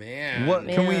 Oh man!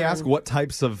 Can we ask what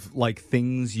types of like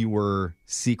things you were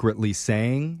secretly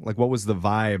saying? Like, what was the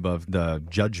vibe of the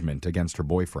judgment against her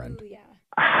boyfriend?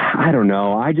 I don't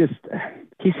know.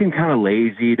 He seemed kind of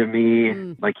lazy to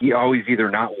me. Like, he always either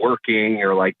not working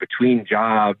or like between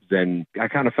jobs, and I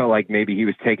kind of felt like maybe he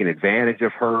was taking advantage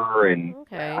of her. And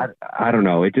I don't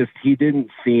know. He didn't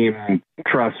seem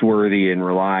trustworthy and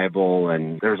reliable,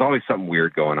 and there was always something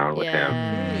weird going on with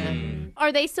him.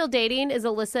 Are they still dating? Is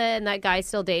Alyssa and that guy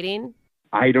still dating?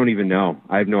 I don't even know.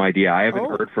 I have no idea. I haven't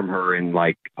heard from her in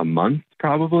like a month,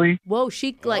 probably. Whoa,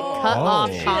 she cut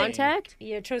off contact?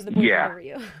 You chose the boyfriend over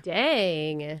you.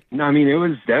 Dang. No, I mean, it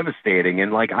was devastating.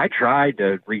 And like, I tried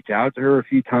to reach out to her a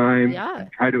few times. Yeah.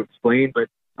 Tried to explain, but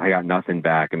I got nothing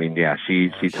back. I mean, yeah, she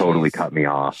totally cut me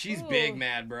off. She's big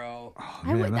mad, bro.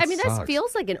 I mean, that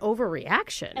feels like an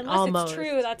overreaction. Unless it's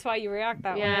true, that's why you react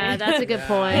that way. Yeah, that's a good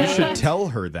point. You should tell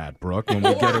her that, Brooke, when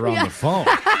we get her on the phone.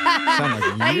 Sound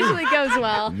like that usually goes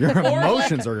well. Your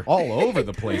emotions are all over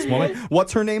the place, woman.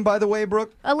 What's her name, by the way,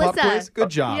 Brooke? Alyssa. Pop quiz? Good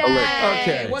job. Yay.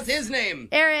 Okay. What's his name?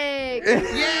 Eric.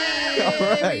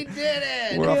 Yay! Right. We did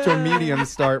it. We're off to a medium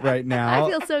start right now. I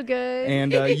feel so good.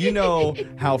 And you know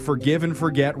how forgive and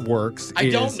forget works. I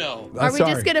don't know. Are we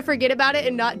just going to forget about it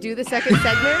and not do the second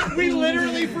segment? We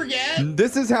literally forget?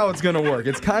 This is how it's going to work.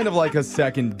 It's kind of like a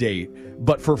second date,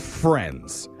 but for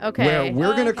friends. Okay. Where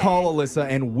we're going to call Alyssa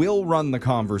and we'll run the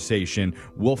conversation.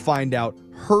 We'll find out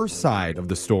her side of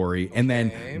the story and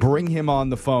then bring him on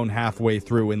the phone halfway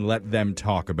through and let them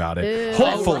talk about it.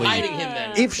 Hopefully, we're hiding him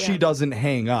then. If she doesn't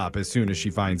hang up as soon as she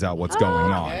finds out what's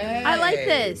going on. I like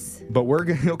this. But we're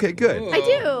going to, okay, good. I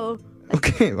do.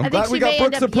 Okay, I'm glad we got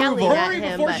Brooke's approval. Hurry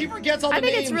before she forgets all the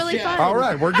names. I think it's really fun. All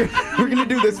right, we're gonna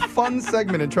do this fun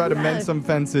segment and try to mend some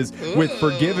fences with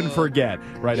Forgive and Forget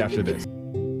right after this.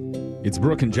 It's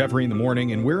Brooke and Jeffrey in the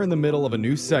morning, and we're in the middle of a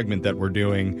new segment that we're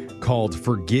doing called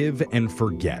Forgive and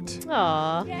Forget.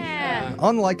 Aw. Yeah.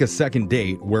 Unlike a second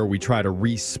date where we try to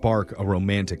re-spark a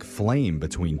romantic flame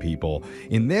between people,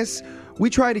 in this, we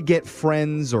try to get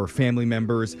friends or family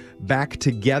members back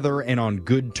together and on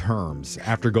good terms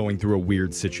after going through a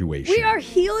weird situation. We are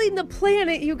healing the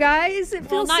planet, you guys. It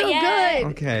feels so good.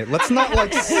 Okay, let's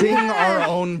not sing our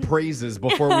own praises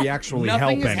before we actually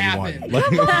help anyone.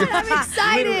 Come on, I'm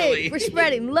excited. We're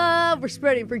spreading love. We're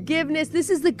spreading forgiveness. This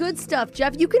is the good stuff,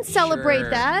 Jeff. You can celebrate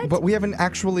that. But we haven't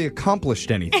actually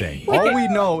accomplished anything. All we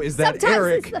know is that Sometimes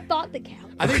Eric... it's the thought that counts.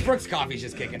 I think Brooke's coffee's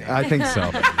just kicking in. I think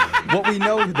so. What we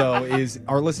know, though, is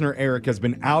our listener Eric has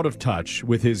been out of touch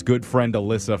with his good friend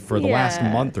Alyssa for the last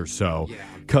month or so.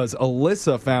 Because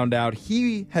Alyssa found out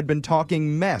he had been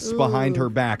talking mess behind her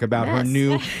back about her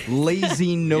new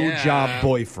lazy, no-job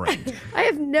boyfriend. I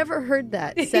have never heard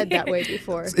that said that way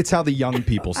before. It's how the young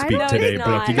people speak today,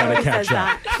 Brooke. You got to catch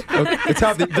up. It's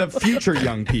how the future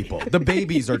young people, the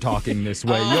babies, are talking this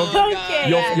way.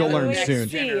 You'll learn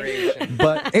soon.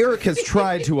 But Eric has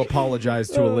tried to apologize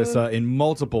to Alyssa in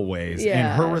multiple ways,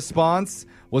 and her response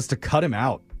was to cut him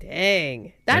out.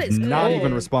 Dang. That is not cool.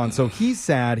 even respond. So he's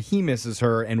sad, he misses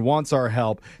her, and wants our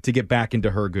help to get back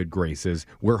into her good graces.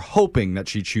 We're hoping that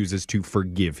she chooses to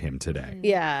forgive him today.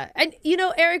 Yeah. And,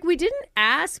 Eric, we didn't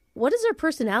ask, what is her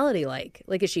personality like?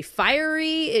 Like, is she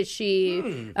fiery? Is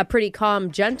she a pretty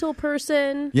calm, gentle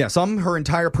person? Yeah, sum her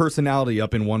entire personality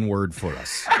up in one word for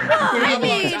us.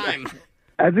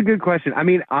 That's a good question. I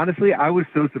mean, honestly, I was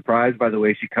so surprised by the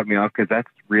way she cut me off because that's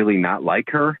really not like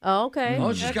her. Oh, okay.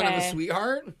 Oh, she's kind of a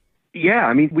sweetheart? Yeah,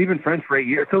 I mean, we've been friends for 8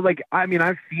 years. So,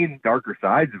 I've seen darker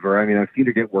sides of her. I mean, I've seen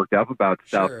her get worked up about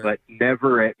stuff, but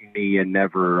never at me and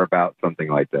never about something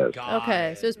like this.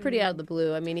 Okay, so it's pretty out of the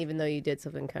blue. I mean, even though you did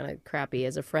something kind of crappy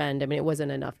as a friend, I mean, it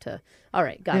wasn't enough to... All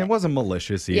right, got it. It wasn't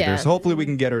malicious either, Yeah. so hopefully we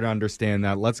can get her to understand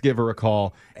that. Let's give her a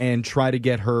call and try to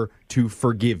get her to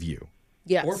forgive you.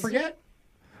 Yes. Or forget?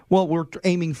 Well, we're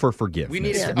aiming for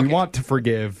forgiveness. We want to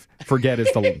forgive. Forget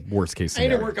is the worst case I need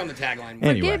scenario. to work on the tagline.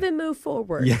 Anyway. Forgive and move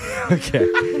forward. Yeah, okay.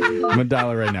 I'm going to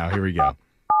dial it right now. Here we go.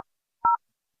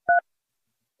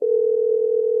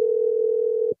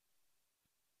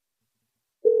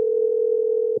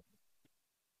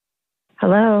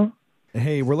 Hello.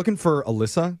 Hey, we're looking for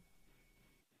Alyssa.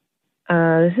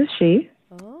 This is she.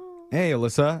 Hey,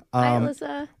 Alyssa. Hi,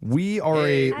 Alyssa. We are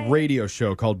a radio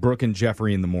show called Brooke and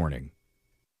Jeffrey in the Morning.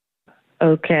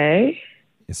 Okay.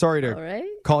 Sorry to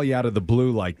call you out of the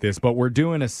blue like this, but we're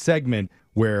doing a segment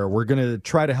where we're going to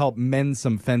try to help mend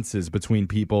some fences between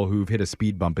people who've hit a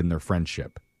speed bump in their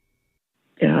friendship.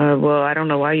 Well, I don't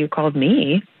know why you called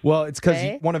me. Well, it's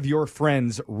because one of your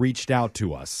friends reached out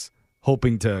to us,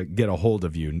 hoping to get a hold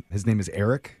of you. His name is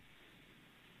Eric.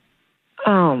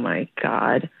 Oh, my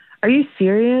God. Are you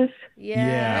serious?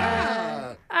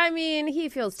 Yeah. I mean, he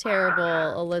feels terrible,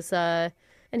 Alyssa,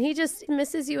 and he just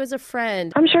misses you as a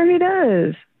friend. I'm sure he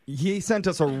does. He sent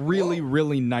us a really,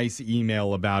 really nice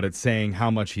email about it, saying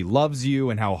how much he loves you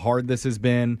and how hard this has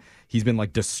been. He's been,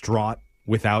 distraught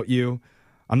without you.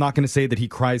 I'm not going to say that he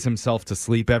cries himself to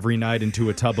sleep every night into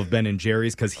a tub of Ben &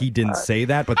 Jerry's because he didn't say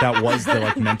that, but that was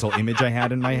the mental image I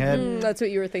had in my head. That's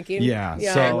what you were thinking? Yeah.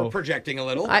 So we're projecting a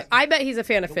little. I bet he's a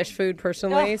fan of fish food,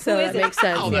 personally, so that makes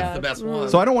sense. Oh, that's the best one.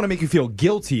 So I don't want to make you feel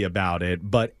guilty about it,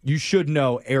 but you should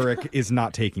know Eric is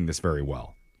not taking this very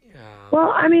well.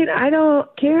 Well, I mean, I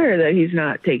don't care that he's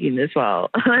not taking this well.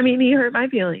 I mean, he hurt my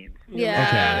feelings.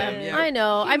 Yeah, I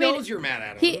know. He knows you're mad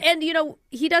at him.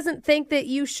 He doesn't think that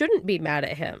you shouldn't be mad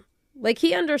at him.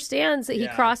 He understands that he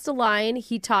crossed a line.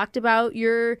 He talked about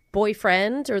your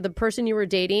boyfriend or the person you were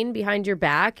dating behind your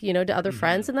back, to other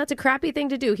friends, and that's a crappy thing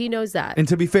to do. He knows that. And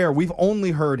to be fair, we've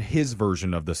only heard his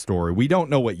version of the story. We don't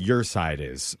know what your side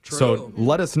is. True. So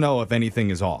let us know if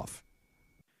anything is off.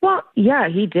 Well, yeah,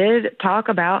 he did talk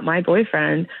about my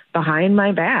boyfriend behind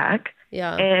my back.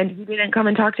 Yeah. And he didn't come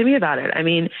and talk to me about it. I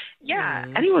mean,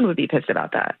 anyone would be pissed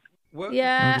about that.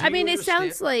 Yeah, I mean, it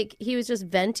sounds like he was just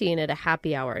venting at a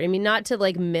happy hour. I mean, not to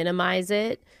minimize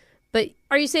it, but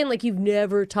are you saying you've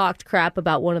never talked crap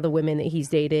about one of the women that he's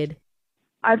dated?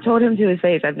 I've told him to his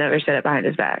face. I've never said it behind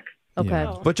his back. Okay.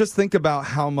 Yeah. But just think about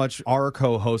how much our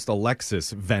co-host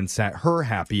Alexis vents at her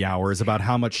happy hours about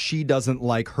how much she doesn't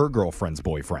like her girlfriend's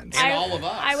boyfriends. And all of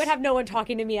us. I would have no one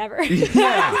talking to me ever.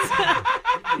 Yeah.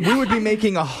 We would be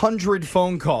making 100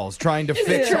 phone calls trying to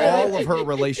fix all of her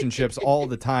relationships all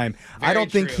the time. I don't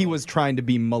think he was trying to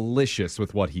be malicious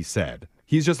with what he said.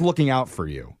 He's just looking out for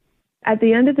you. At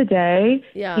the end of the day,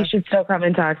 he should still come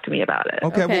and talk to me about it.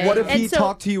 Okay. Well, what if he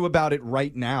talked to you about it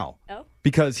right now? Oh.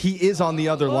 because he is on the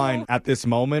other line at this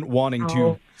moment wanting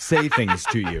to say things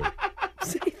to you.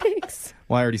 Say things.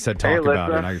 Well, I already said talk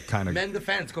about it, and I kind of... Mend the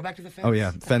fence. Go back to the fence. Oh,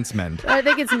 yeah, fence mend. I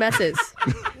think it's messes.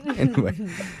 Anyway,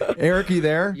 Eric, you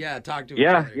there? Yeah, talk to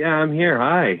him. Yeah, I'm here.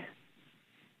 Hi.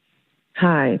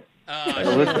 Hi.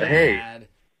 Listen, hey.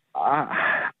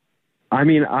 I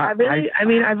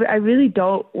really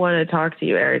don't want to talk to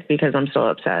you, Eric, because I'm so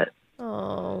upset.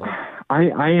 Oh.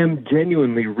 I am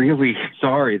genuinely really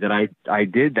sorry that I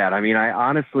did that. I mean, I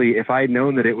honestly, if I had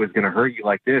known that it was going to hurt you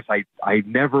like this, I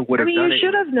never would have done it. You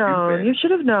should have known. You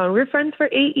should have known. We're friends for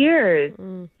 8 years.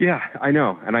 Yeah, I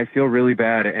know. And I feel really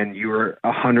bad. And you were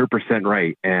 100%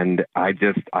 right. And I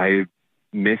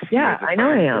miss you. Yeah, I know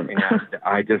I am. And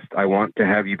I want to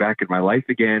have you back in my life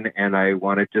again. And I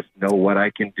want to just know what I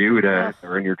can do to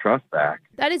earn your trust back.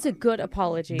 That is a good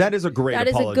apology. That is a great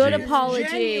apology. That is a good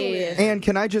apology. And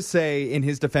can I just say, in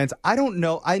his defense, I don't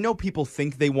know. I know people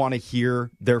think they want to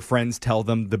hear their friends tell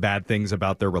them the bad things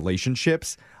about their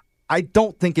relationships. I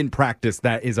don't think in practice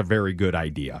that is a very good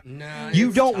idea. No, you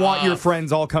don't want your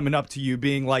friends all coming up to you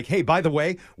being like, hey, by the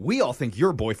way, we all think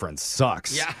your boyfriend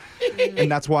sucks. Yeah. And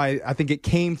that's why I think it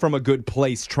came from a good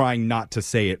place trying not to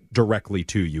say it directly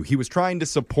to you. He was trying to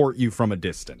support you from a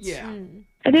distance. Yeah.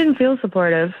 I didn't feel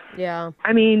supportive. Yeah.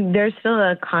 I mean, there's still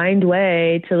a kind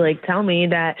way to tell me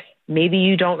that maybe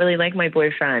you don't really like my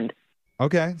boyfriend.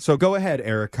 Okay, so go ahead,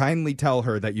 Eric. Kindly tell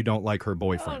her that you don't like her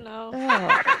boyfriend. Oh,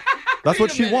 no. That's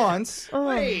what she wants.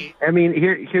 Wait. I mean,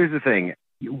 here's the thing.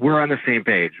 We're on the same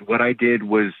page. What I did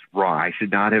was wrong. I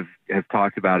should not have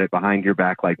talked about it behind your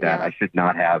back like that. Yeah. I should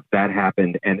not have. That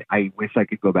happened, and I wish I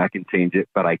could go back and change it,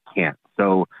 but I can't.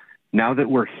 So now that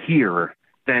we're here,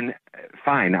 then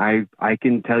fine. I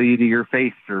can tell you to your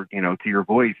face or, to your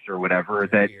voice or whatever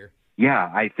that,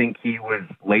 yeah, I think he was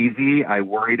lazy. I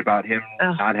worried about him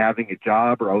not having a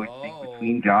job or always being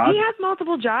between jobs. He has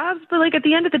multiple jobs, but at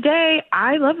the end of the day,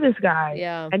 I love this guy.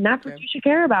 Yeah. And that's what you should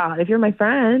care about if you're my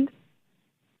friend.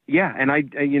 Yeah,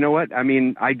 and you know what? I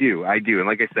mean, I do. And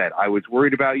like I said, I was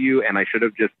worried about you, and I should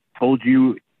have just told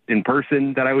you in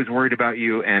person that I was worried about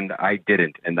you, and I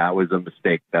didn't. And that was a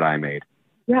mistake that I made.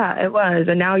 Yeah, it was.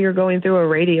 And now you're going through a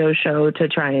radio show to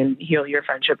try and heal your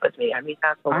friendship with me. I mean,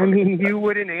 that's the you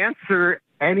wouldn't answer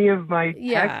any of my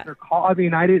texts or call. I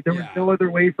mean, there was no other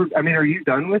way are you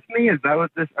done with me? Is that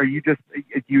what this, do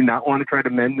you not want to try to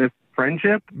mend this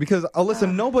friendship? Because,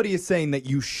 Alyssa, nobody is saying that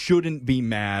you shouldn't be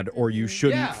mad or you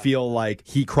shouldn't feel like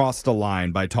he crossed a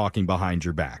line by talking behind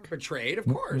your back. Betrayed, of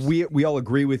course. We all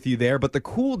agree with you there, but the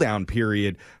cool down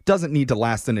period doesn't need to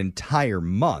last an entire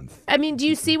month. I mean, do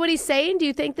you see what he's saying? Do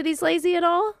you think that he's lazy at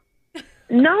all?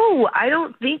 No, I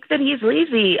don't think that he's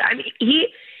lazy. I mean, he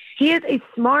is a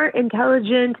smart,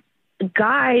 intelligent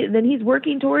guy. Then he's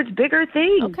working towards bigger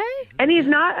things. Okay. And he's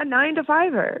not a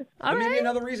 9-to-5er. Maybe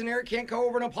another reason Eric can't go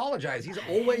over and apologize. He's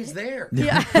always there.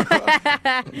 Yeah.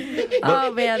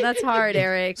 Oh, man, that's hard,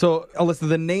 Eric. So, Alyssa,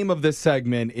 the name of this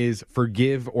segment is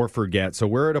Forgive or Forget. So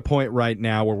we're at a point right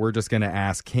now where we're just going to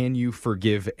ask, can you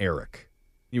forgive Eric?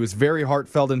 He was very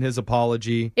heartfelt in his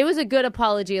apology. It was a good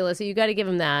apology, Alyssa. You got to give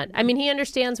him that. I mean, he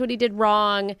understands what he did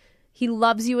wrong. He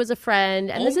loves you as a friend,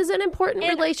 and this is an important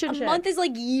relationship. A month is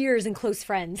like years and close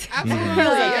friends. Absolutely.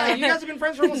 Yeah, you guys have been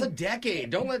friends for almost a decade.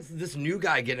 Don't let this new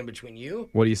guy get in between you.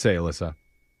 What do you say, Alyssa?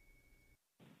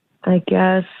 I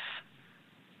guess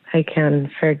I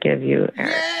can forgive you,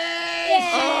 Eric.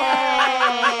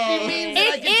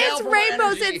 It is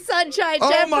rainbows and sunshine,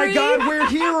 Jeffrey. Oh, my God, we're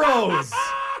heroes.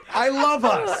 I love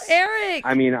us. Eric.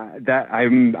 I mean,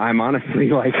 I'm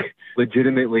honestly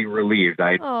legitimately relieved.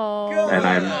 And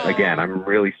I'm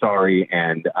really sorry,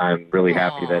 and I'm really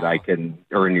happy that I can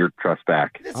earn your trust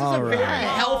back. This is a very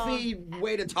healthy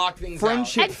way to talk things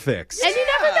Friendship out. fix. And you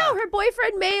never know. Her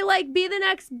boyfriend may be the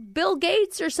next Bill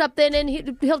Gates or something,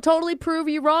 and he'll totally prove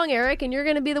you wrong, Eric, and you're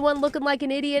going to be the one looking like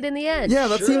an idiot in the end. Yeah,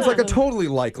 that seems like a totally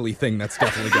likely thing that's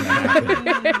definitely going to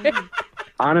happen.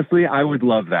 Honestly, I would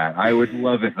love that. I would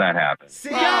love if that happened.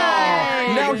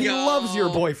 Now he loves your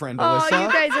boyfriend, Alyssa. Oh,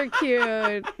 you guys are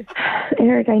cute.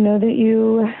 Eric, I know that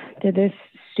you did this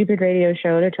stupid radio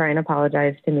show to try and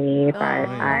apologize to me, but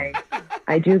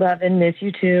I do love and miss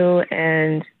you too,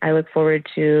 and I look forward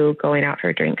to going out for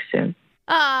a drink soon.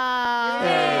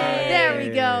 There we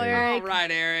go, Eric. All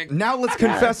right, Eric. Now let's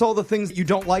confess all the things that you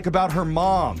don't like about her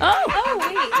mom. Oh,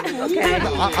 wait. Okay.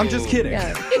 I'm just kidding.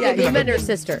 Yeah, you meant her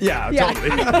sister. Yeah, totally.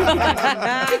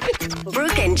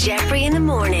 Brooke and Jeffrey in the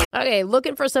morning. Okay,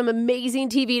 looking for some amazing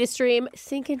TV to stream?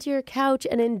 Sink into your couch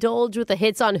and indulge with the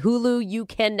hits on Hulu you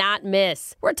cannot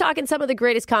miss. We're talking some of the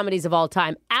greatest comedies of all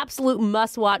time, absolute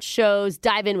must-watch shows.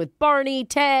 Dive in with Barney,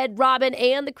 Ted, Robin,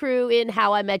 and the crew in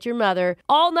How I Met Your Mother.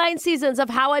 All 9 seasons of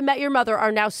How I Met Your Mother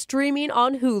are now streaming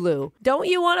on Hulu. Don't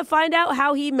you want to find out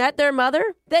how he met their mother?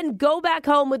 Then go back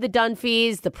home with the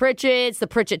Dunphys, the Pritchett's, the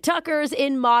Pritchett Tuckers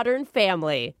in Modern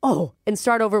Family. Oh, and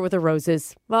start over with the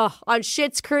Roses. Oh, on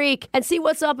Schitt's Creek. And see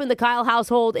what's up in the Kyle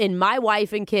household in My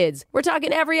Wife and Kids. We're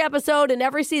talking every episode and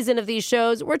every season of these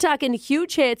shows. We're talking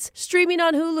huge hits streaming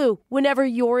on Hulu whenever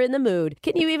you're in the mood.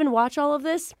 Can you even watch all of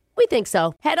this? We think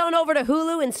so. Head on over to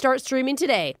Hulu and start streaming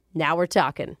today. Now we're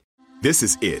talking. This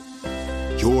is it.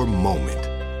 Your moment.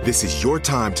 This is your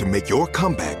time to make your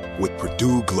comeback with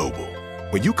Purdue Global.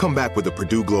 When you come back with a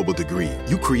Purdue Global degree,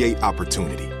 you create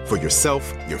opportunity for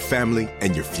yourself, your family,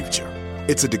 and your future.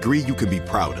 It's a degree you can be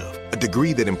proud of, a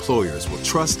degree that employers will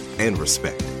trust and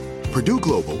respect. Purdue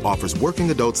Global offers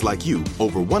working adults like you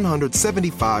over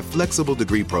 175 flexible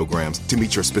degree programs to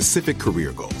meet your specific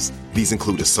career goals. These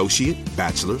include associate,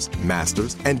 bachelor's,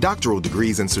 master's, and doctoral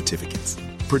degrees and certificates.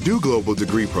 Purdue Global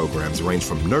degree programs range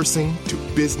from nursing to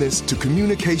business to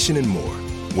communication and more.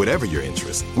 Whatever your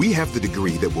interest, we have the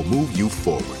degree that will move you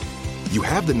forward. You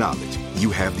have the knowledge,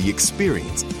 you have the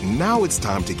experience. Now it's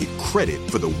time to get credit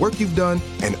for the work you've done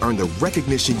and earn the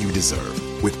recognition you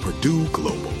deserve with Purdue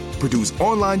Global, Purdue's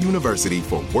online university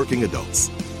for working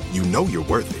adults. You know you're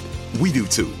worth it. We do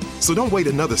too. So don't wait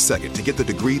another second to get the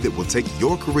degree that will take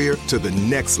your career to the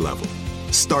next level.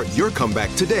 Start your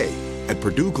comeback today at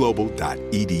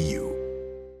purdueglobal.edu.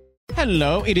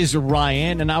 Hello, it is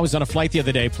Ryan, and I was on a flight the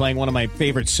other day playing one of my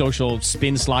favorite social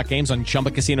spin slot games on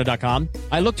ChumbaCasino.com.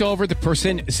 I looked over at the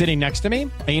person sitting next to me,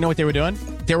 and you know what they were doing?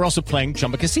 They were also playing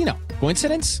Chumba Casino.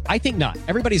 Coincidence? I think not.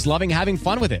 Everybody's loving having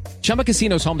fun with it. Chumba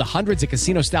Casino is home to hundreds of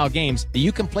casino-style games that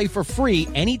you can play for free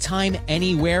anytime,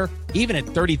 anywhere, even at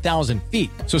 30,000 feet.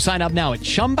 So sign up now at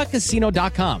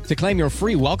ChumbaCasino.com to claim your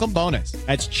free welcome bonus.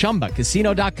 That's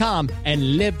ChumbaCasino.com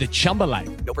and live the Chumba life.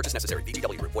 No purchase necessary.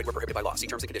 VGW. Void where prohibited by law. See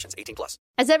terms and conditions. 18+.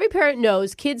 As every parent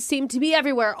knows, kids seem to be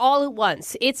everywhere all at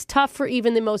once. It's tough for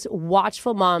even the most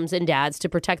watchful moms and dads to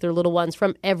protect their little ones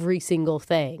from every single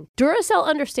thing. Duracell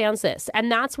understands this,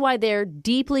 and that's why they're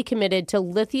deeply committed to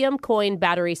lithium coin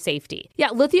battery safety.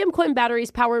 Yeah, lithium coin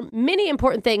batteries power many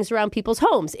important things around people's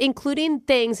homes, including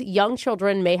things young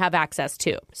children may have access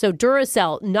to. So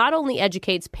Duracell not only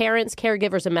educates parents,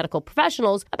 caregivers, and medical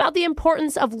professionals about the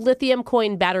importance of lithium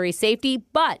coin battery safety,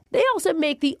 but they also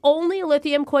make the only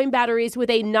lithium coin batteries with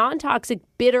a non-toxic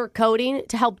bitter coating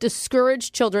to help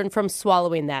discourage children from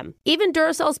swallowing them. Even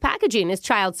Duracell's packaging is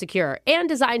child secure and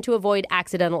designed to avoid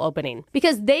accidental opening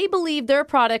because they believe their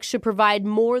products should provide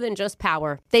more than just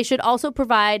power. They should also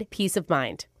provide peace of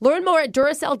mind. Learn more at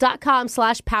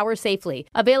Duracell.com/powersafely.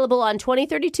 Available on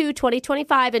 2032,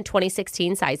 2025, and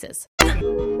 2016 sizes.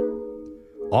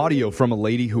 Audio from a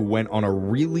lady who went on a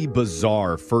really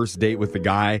bizarre first date with the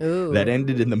guy that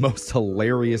ended in the most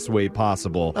hilarious way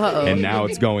possible. And now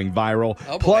it's going viral.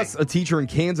 Plus, a teacher in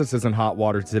Kansas is in hot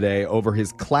water today over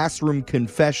his classroom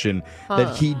confession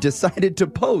that he decided to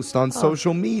post on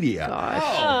social media.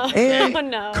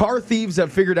 And car thieves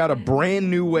have figured out a brand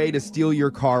new way to steal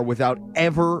your car without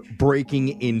ever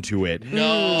breaking into it.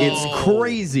 It's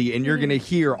crazy, and you're going to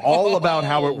hear all about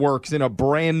how it works in a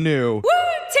brand new... Woo!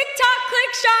 TikTok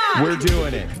Click Shop! We're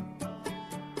doing it.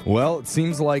 Well, it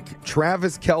seems like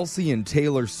Travis Kelce and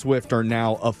Taylor Swift are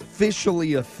now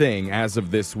officially a thing as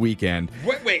of this weekend.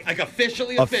 Wait, like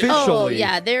officially? Oh,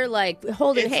 yeah, they're like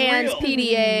holding hands, real.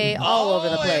 PDA, all over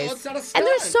the place. And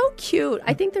they're so cute.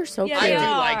 I think they're so cute. I do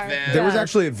like them. There was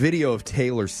actually a video of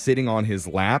Taylor sitting on his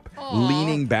lap,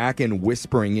 leaning back and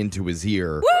whispering into his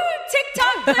ear. Woo!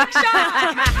 TikTok Click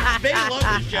Shop! They love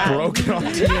the show. Broken on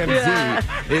TMZ.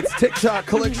 It's TikTok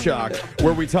Click Shock,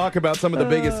 where we talk about some of the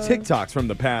biggest TikToks from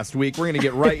the past week. We're going to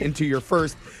get right into your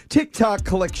first TikTok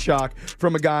Click Shock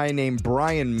from a guy named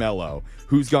Brian Mello,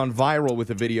 who's gone viral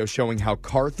with a video showing how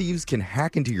car thieves can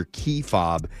hack into your key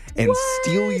fob and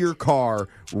steal your car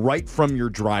right from your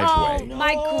driveway. Oh,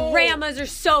 my grandmas are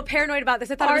so paranoid about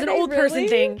this. I thought it was an old person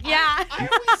thing. Yeah. I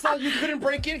always thought you couldn't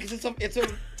break in because it's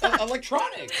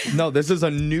electronics. No, this is a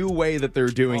new way that they're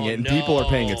doing it, and people are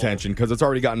paying attention because it's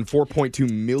already gotten 4.2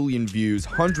 million views,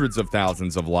 hundreds of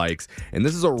thousands of likes, and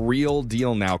this is a real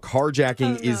deal now.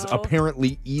 Carjacking is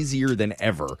apparently easier than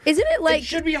ever. Isn't it like... It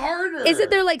should be harder.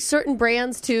 Isn't there like certain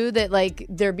brands, too, that like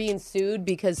they're being sued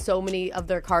because so many of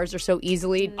their cars are so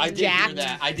easily jacked? I did hear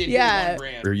that. I did hear one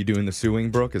brand. Are you doing the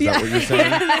suing, Brooke? Is that what you're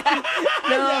saying?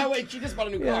 Yeah, wait, she just bought a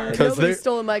new car. Nobody's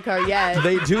stolen my car yet.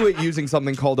 They do it using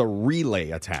something called a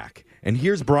relay attack. And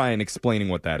here's Brian explaining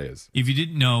what that is. If you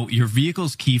didn't know, your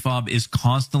vehicle's key fob is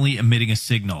constantly emitting a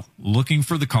signal, looking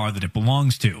for the car that it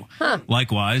belongs to.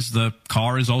 Likewise, the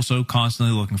car is also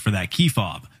constantly looking for that key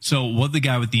fob. So what the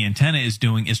guy with the antenna is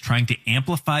doing is trying to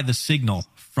amplify the signal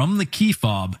from the key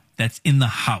fob that's in the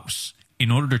house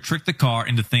in order to trick the car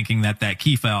into thinking that that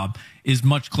key fob is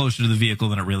much closer to the vehicle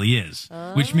than it really is.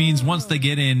 Which means once they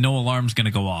get in, no alarm's going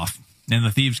to go off. And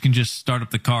the thieves can just start up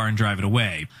the car and drive it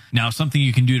away. Now, something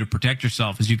you can do to protect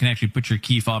yourself is you can actually put your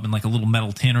key fob in like a little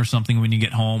metal tin or something when you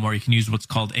get home, or you can use what's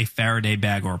called a Faraday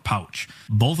bag or a pouch.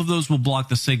 Both of those will block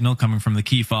the signal coming from the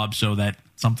key fob so that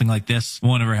something like this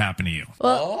won't ever happen to you.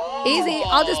 Well, easy.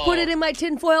 I'll just put it in my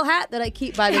tinfoil hat that I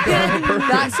keep by the door.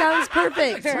 That sounds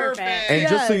perfect. And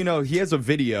just so you know, he has a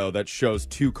video that shows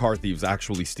 2 car thieves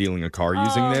actually stealing a car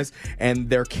using this, and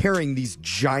they're carrying these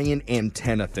giant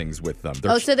antenna things with them.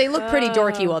 So they look pretty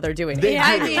dorky while they're doing it.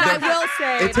 I mean, I will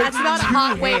say, that's not a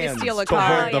hot way to steal a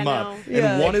car. Hold them up.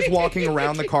 And one is walking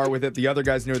around the car with it. The other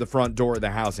guy's near the front door of the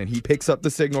house, and he picks up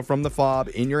the signal from the fob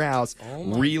in your house,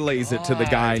 relays it to the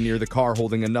guy near the car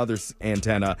holding another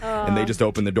antenna, and they just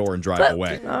open the door and drive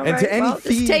away. And to any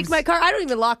thieves, just take my car. I don't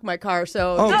even lock my car,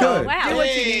 so good. Wow. Do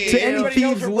what you need to any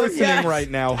thieves listening right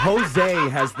now, Jose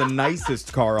has the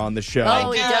nicest car on the show.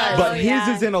 Oh, he does. But his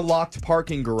is in a locked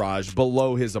parking garage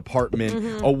below his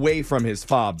apartment, away from his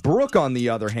fob. Brooke, on the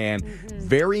other hand,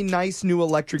 very nice new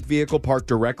electric vehicle parked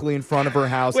directly in front of her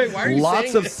house. Wait, why are you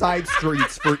Lots saying of that? side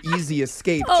streets for easy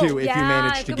escape, too, if you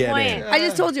manage to get in. I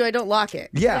just told you I don't lock it.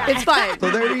 Yeah. It's fine. So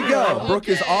there you go. Brooke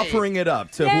is offering it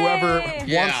up to whoever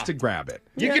wants to grab it.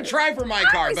 You can try for my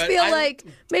car, I but feel like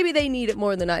maybe they need it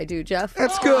more than I do, Jeff.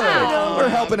 That's good. We're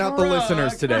helping out the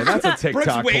listeners today. That's a TikTok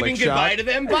Brooke's click waving shot. goodbye to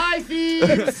them. Bye,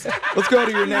 thieves. Let's go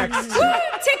to your next. TikTok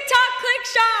click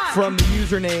shot. From the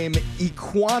username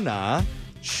Equana.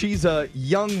 She's a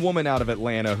young woman out of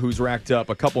Atlanta who's racked up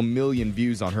a couple million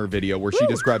views on her video where she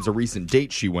describes a recent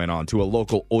date she went on to a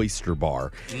local oyster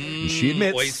bar. And she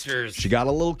admits oysters. she got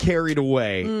a little carried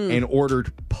away and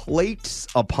ordered plates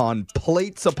upon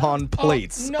plates upon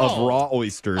plates of raw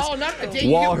oysters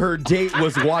while her date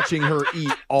was watching her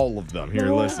eat all of them.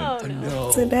 Here, listen.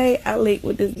 Today, I linked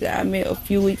with this guy I met a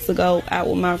few weeks ago out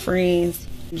with my friends.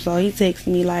 So he texted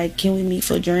me like, can we meet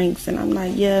for drinks? And I'm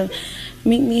like, yeah,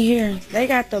 meet me here. They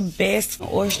got the best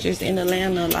oysters in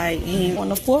Atlanta. Like, when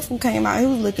the fourth one came out, he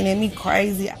was looking at me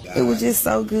crazy. It was just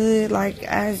so good. Like,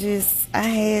 I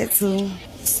had to.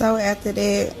 So after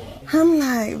that, I'm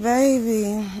like,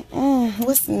 baby,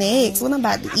 what's next? What I'm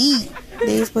about to eat?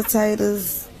 These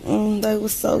potatoes, they were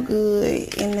so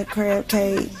good. And the crab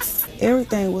cakes,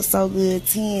 everything was so good.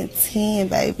 10,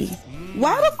 baby.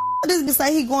 Why the this bitch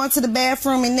say he going to the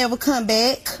bathroom and never come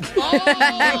back?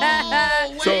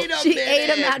 She ate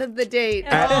him out of the date.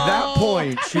 At that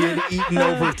point, she had eaten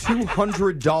over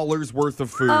 $200 worth of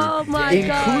food,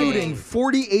 including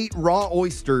 48 raw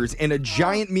oysters and a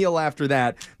giant meal after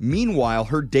that. Meanwhile,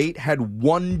 her date had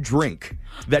one drink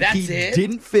that he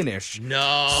didn't finish.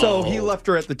 No. So he left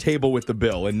her at the table with the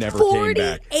bill and never came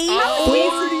back.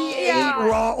 48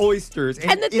 raw oysters.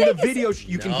 And in the video,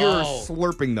 you can hear her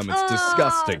slurping them. It's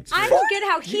disgusting. I don't get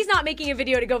how he's not making a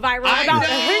video to go viral about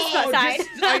his side.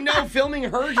 I know, filming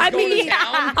her just going to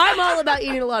town. I'm all about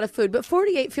eating a lot of food, but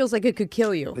 48 feels like it could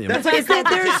kill you. That's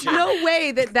there's no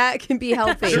way that can be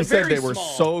healthy. She said they were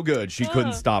so good, she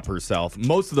couldn't stop herself.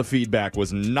 Most of the feedback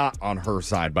was not on her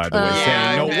side, by the way,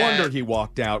 saying no wonder he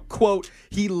walked out. Quote,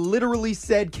 he literally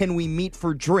said, can we meet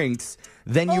for drinks?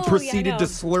 Then you proceeded to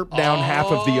slurp down half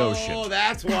of the ocean. Oh,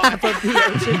 that's why. Half of the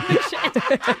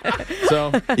ocean.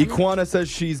 So, Equana says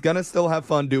she's going to still have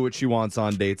fun, do what she wants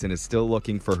on dates, and is still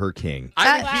looking for her king.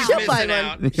 I think she'll he's find missing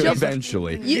one. out.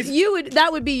 Eventually. You would.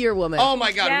 That would be your woman. Oh,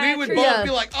 my God. Yeah, we would true. both be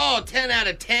like, 10 out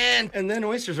of 10. And then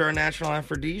oysters are a natural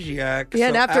aphrodisiac. Yeah, so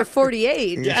and after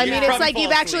 48. Yeah, I mean, it's like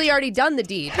you've actually already done the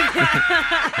deed.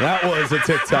 That was a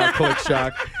TikTok click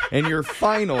shock. And your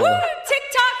final TikTok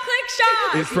click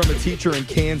shot is from a teacher in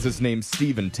Kansas named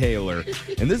Stephen Taylor.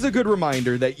 And this is a good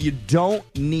reminder that you don't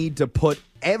need to put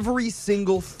every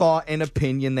single thought and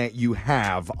opinion that you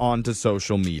have onto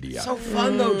social media. So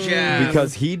fun, though, Jeff.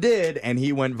 Because he did, and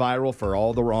he went viral for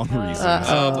all the wrong reasons.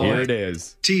 Here it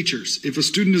is. Teachers, if a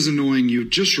student is annoying you,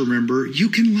 just remember, you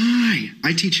can lie.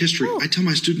 I teach history. I tell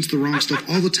my students the wrong stuff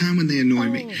all the time when they annoy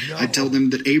me. I tell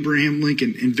them that Abraham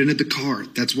Lincoln invented the car.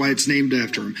 That's why it's named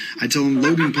after him. I tell them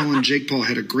Logan Paul and Jake Paul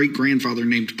had a great-grandfather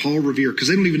named Paul Revere, because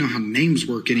they don't even know how names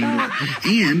work anymore.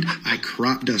 And I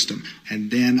crop dust them. And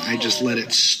then I just let it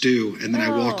that stew. And then I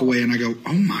walk away and I go,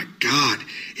 oh my God,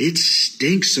 it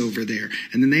stinks over there.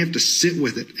 And then they have to sit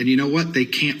with it. And you know what? They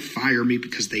can't fire me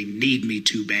because they need me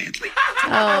too badly.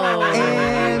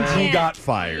 And he got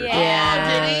fired.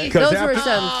 Yeah. Those were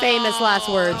some famous last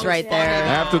words right there.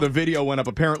 After the video went up,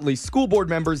 apparently school board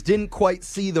members didn't quite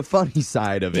see the funny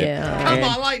side of it. Yeah. Come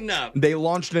on, lighten up. They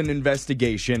launched an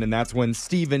investigation, and that's when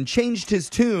Steven changed his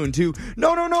tune to,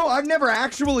 no, I've never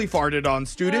actually farted on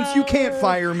students. You can't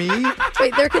fire me.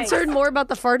 Wait, they're concerned more about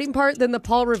the farting part than the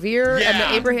Paul Revere and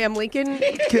the Abraham Lincoln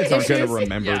Kids aren't going to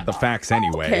remember the facts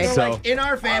anyway. Okay. So Like, in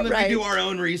our family, we do our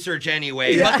own research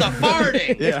anyway. But the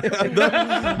farting.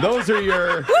 Those are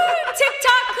your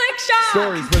TikTok click shop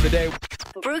stories for the day.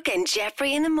 Brooke and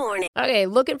Jeffrey in the morning. Okay,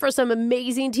 looking for some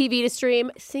amazing TV to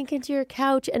stream? Sink into your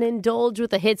couch and indulge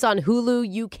with the hits on Hulu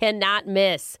you cannot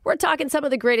miss. We're talking some of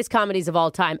the greatest comedies of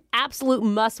all time, absolute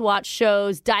must-watch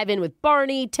shows. Dive in with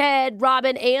Barney, Ted,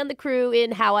 Robin, and the crew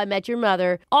in How I Met Your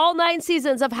Mother. All 9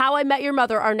 seasons of How I Met Your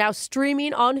Mother are now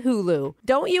streaming on Hulu.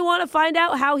 Don't you want to find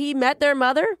out how he met their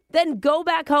mother? Then go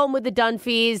back home with the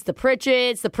Dunphys, the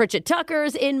Pritchetts, the Pritchett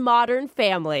Tuckers in Modern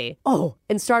Family. Oh,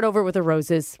 and start over with the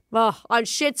Roses. On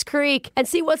Schitt's Creek, and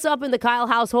see what's up in the Kyle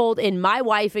household in My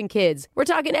Wife and Kids. We're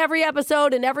talking every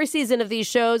episode and every season of these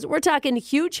shows. We're talking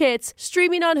huge hits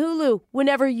streaming on Hulu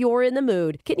whenever you're in the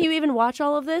mood. Can you even watch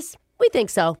all of this? We think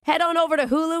so. Head on over to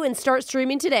Hulu and start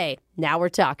streaming today. Now we're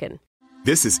talking.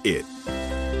 This is it.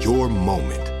 Your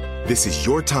moment. This is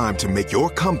your time to make your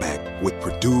comeback with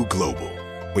Purdue Global.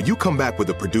 When you come back with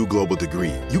a Purdue Global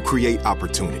degree, you create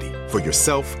opportunity for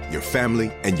yourself, your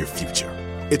family, and your future.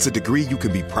 It's a degree you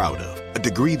can be proud of, a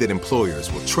degree that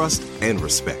employers will trust and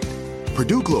respect.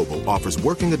 Purdue Global offers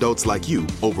working adults like you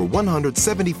over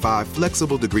 175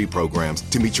 flexible degree programs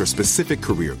to meet your specific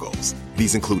career goals.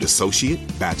 These include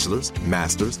associate, bachelor's,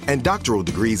 master's, and doctoral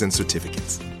degrees and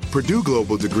certificates. Purdue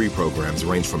Global degree programs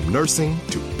range from nursing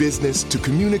to business to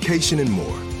communication and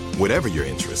more. Whatever your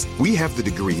interest, we have the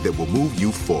degree that will move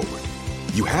you forward.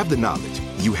 You have the knowledge,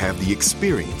 you have the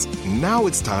experience. Now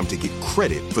it's time to get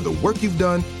credit for the work you've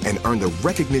done and earn the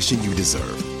recognition you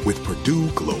deserve with Purdue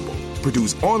Global,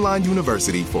 Purdue's online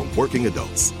university for working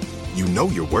adults. You know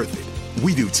you're worth it.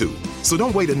 We do too. So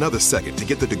don't wait another second to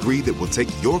get the degree that will take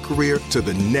your career to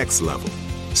the next level.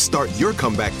 Start your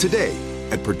comeback today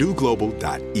at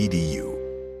purdueglobal.edu.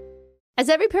 As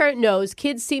every parent knows,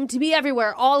 kids seem to be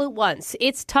everywhere all at once.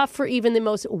 It's tough for even the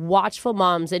most watchful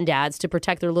moms and dads to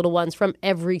protect their little ones from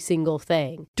every single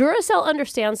thing. Duracell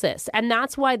understands this, and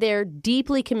that's why they're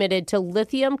deeply committed to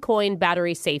lithium coin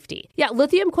battery safety. Yeah,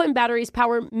 lithium coin batteries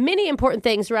power many important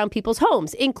things around people's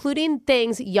homes, including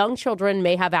things young children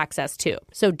may have access to.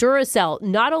 So Duracell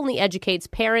not only educates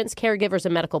parents, caregivers,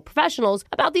 and medical professionals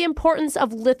about the importance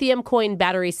of lithium coin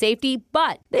battery safety,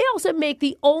 but they also make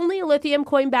the only lithium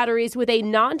coin batteries with a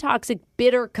non-toxic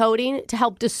bitter coating to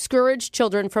help discourage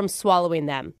children from swallowing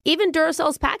them. Even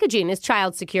Duracell's packaging is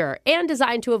child secure and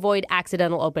designed to avoid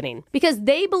accidental opening because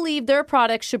they believe their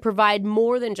products should provide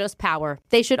more than just power.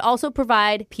 They should also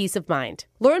provide peace of mind.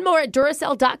 Learn more at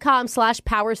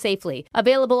Duracell.com/powersafely.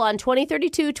 Available on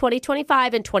 2032,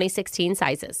 2025, and 2016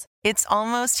 sizes. It's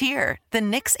almost here. The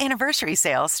Knix anniversary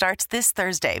sale starts this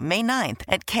Thursday, May 9th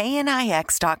at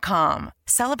knix.com.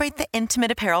 Celebrate the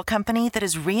intimate apparel company that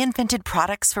has reinvented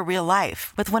products for real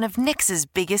life with one of Knix's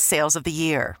biggest sales of the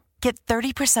year. Get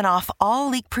 30% off all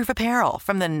leak-proof apparel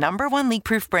from the #1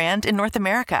 leak-proof brand in North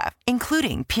America,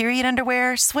 including period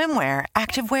underwear, swimwear,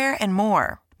 activewear, and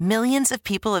more. Millions of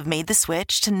people have made the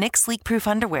switch to Knix leak-proof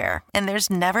underwear, and there's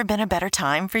never been a better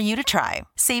time for you to try.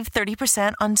 Save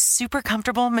 30% on super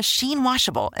comfortable,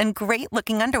 machine-washable, and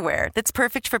great-looking underwear that's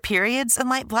perfect for periods and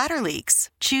light bladder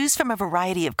leaks. Choose from a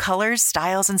variety of colors,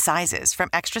 styles, and sizes from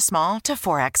extra small to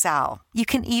 4XL. You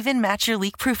can even match your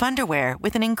leak-proof underwear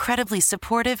with an incredibly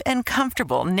supportive and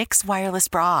comfortable Knix wireless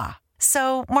bra.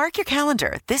 So mark your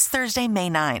calendar this Thursday, May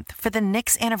 9th for the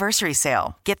Knix anniversary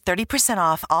sale. Get 30%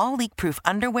 off all leak-proof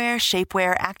underwear,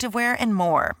 shapewear, activewear, and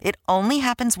more. It only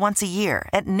happens once a year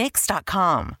at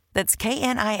Knix.com. That's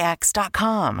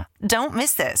KNIX.com. Don't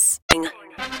miss this.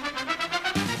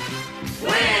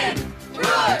 Win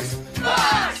Brooks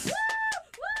Bucks!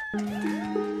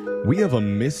 We have a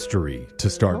mystery to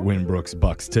start Winbrooks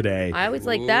Bucks today. I always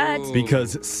like that.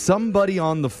 Because somebody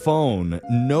on the phone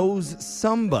knows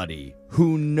somebody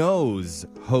who knows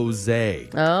Jose.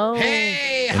 Oh.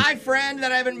 Hey, hi friend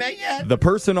that I haven't met yet. The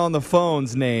person on the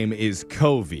phone's name is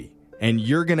Covey, and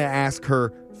you're going to ask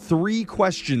her 3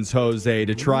 questions, Jose,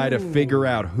 to try to figure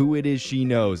out who it is she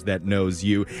knows that knows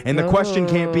you. And the question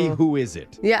can't be, who is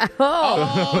it? Yeah.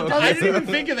 I didn't even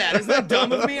think of that. Is that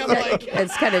dumb of me? I'm like,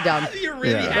 it's kind of dumb. You're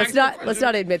really let's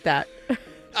not admit that.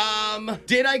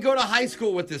 Did I go to high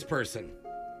school with this person?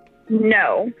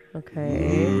 No.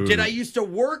 Okay. Did I used to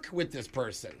work with this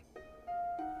person?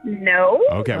 No.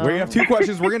 Okay, we have 2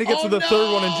 questions. We're going to get to the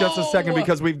third one in just a second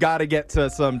because we've got to get to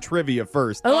some trivia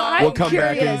first. We'll come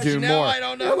back and do more. I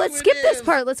don't know. Well, let's skip this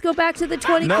part. Let's go back to the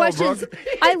 20 questions.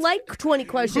 I like 20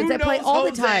 questions. I play all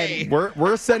the time.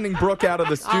 We're sending Brooke out of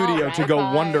the studio to go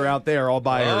wonder out there all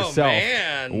by herself.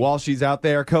 Man. While she's out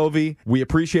there, Covey, we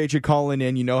appreciate you calling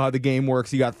in. You know how the game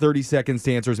works. You got 30 seconds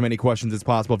to answer as many questions as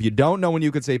possible. If you don't know when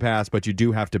you could say pass, but you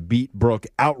do have to beat Brooke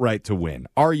outright to win.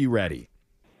 Are you ready?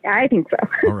 I think so.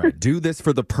 All right. Do this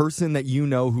for the person that you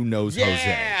know who knows Jose.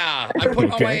 Yeah. I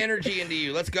put all my energy into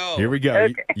you. Let's go. Here we go.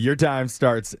 Okay. Your time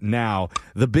starts now.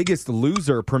 The Biggest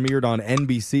Loser premiered on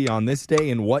NBC on this day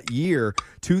in what year?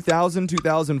 2000,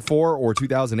 2004, or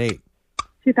 2008?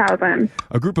 2000.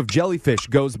 A group of jellyfish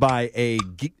goes by a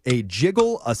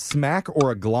jiggle, a smack,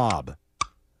 or a glob?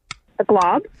 A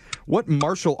glob. What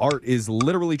martial art is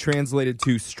literally translated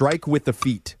to strike with the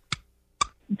feet?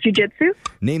 Jiu-jitsu.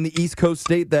 Name the East Coast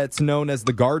state that's known as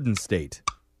the Garden State.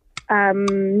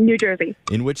 New Jersey.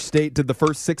 In which state did the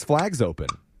first Six Flags open?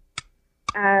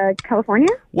 California.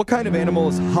 What kind of animal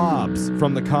is Hobbes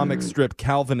from the comic strip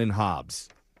Calvin and Hobbes?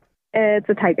 It's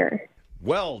a tiger.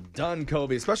 Well done,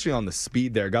 Kobe, especially on the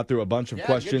speed there. Got through a bunch of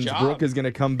questions. good job. Brooke is going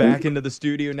to come back into the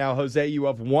studio now. Jose, you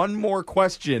have one more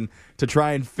question to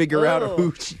try and figure out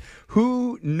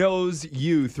who knows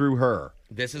you through her.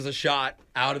 This is a shot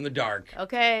out in the dark.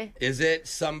 Okay. Is it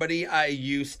somebody I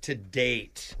used to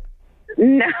date?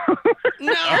 No.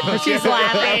 No. She's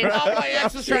laughing. Oh, my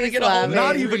ex was trying to get a hold of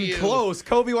Not me. even close.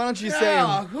 Kobe, why don't you say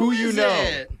who you is know?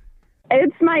 it?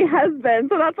 It's my husband,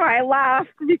 so that's why I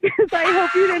laughed, because I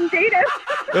hope you didn't date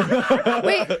him.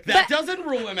 Wait, That doesn't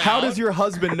rule him out. How does your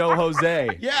husband know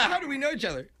Jose? Yeah, how do we know each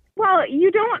other? Well, you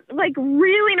don't,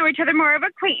 really know each other, more of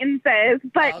acquaintances,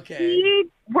 but he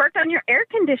worked on your air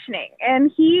conditioning, and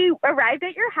he arrived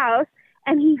at your house,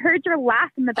 and he heard your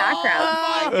laugh in the background.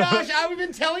 Oh, my gosh. I've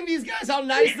been telling these guys how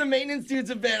nice the maintenance dudes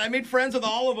have been. I made friends with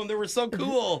all of them. They were so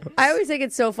cool. I always think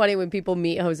it's so funny when people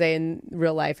meet Jose in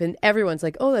real life, and everyone's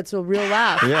like, oh, that's a real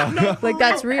laugh. Yeah. Like,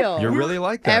 that's real. You're really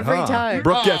like that, Every time.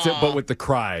 Brooke gets it, but with the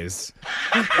cries.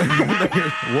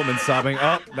 Woman sobbing.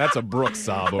 Oh, that's a Brooke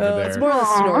sob over there. It's more of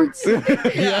snorts.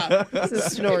 Yeah. This is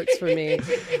snorts for me.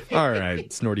 All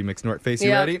right, Snorty McSnort face. You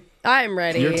ready? I'm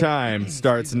ready. Your time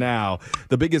starts now.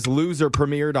 The Biggest Loser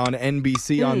premiered on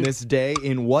NBC on this day.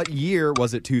 In what year?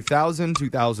 Was it 2000,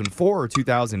 2004, or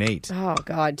 2008? Oh,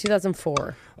 God.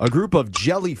 2004. A group of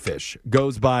jellyfish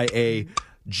goes by a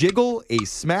jiggle, a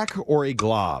smack, or a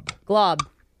glob? Glob.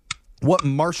 What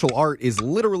martial art is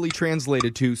literally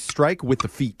translated to strike with the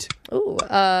feet? Ooh,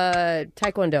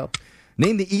 Taekwondo.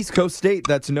 Name the East Coast state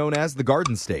that's known as the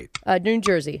Garden State. New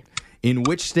Jersey. In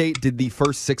which state did the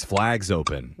first Six Flags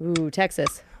open? Ooh,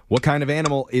 Texas. What kind of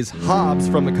animal is Hobbes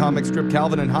from the comic strip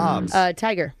Calvin and Hobbes?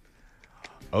 Tiger.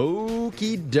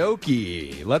 Okie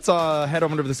dokie. Let's head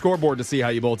over to the scoreboard to see how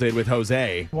you both did with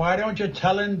Jose. Why don't you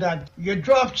tell him that you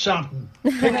dropped something?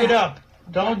 Pick it up.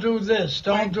 Don't do this.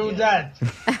 Don't do that.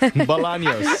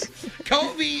 Bolaños.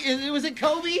 Kobe. Was it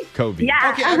Kobe? Kobe.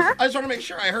 Yeah. Okay, I just want to make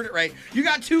sure I heard it right. You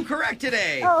got 2 correct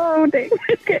today. Oh, thanks.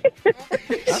 Okay.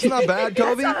 That's not bad,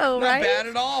 Kobe. Not bad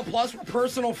at all. Plus, we're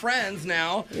personal friends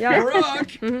now. Yeah.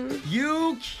 Brooke,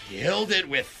 you killed it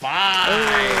with 5.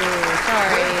 Sorry.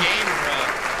 Good game,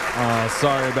 Brooke.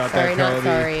 Sorry about that, Kobe. Not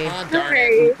sorry. Oh, darn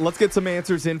it. Let's get some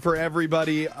answers in for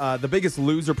everybody. The Biggest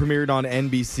Loser premiered on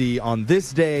NBC on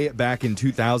this day back in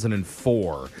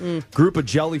 2004. Group of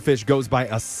jellyfish goes by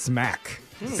a smack.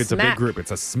 If it's a big group,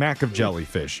 it's a smack of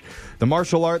jellyfish. The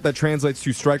martial art that translates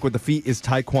to strike with the feet is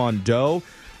Taekwondo.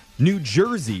 New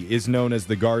Jersey is known as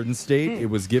the Garden State. It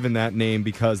was given that name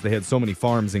because they had so many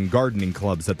farms and gardening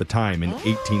clubs at the time in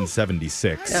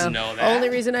 1876. Know that. Only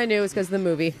reason I knew is because of the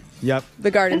movie. Yep. The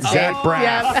Garden State. Zach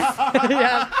Braff.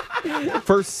 Yep.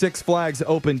 First Six Flags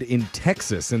opened in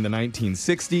Texas in the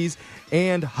 1960s,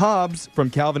 and Hobbes from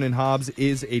Calvin and Hobbes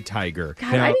is a tiger.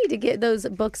 God, I need to get those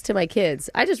books to my kids.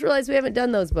 I just realized we haven't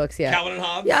done those books yet. Calvin and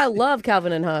Hobbes? Yeah, I love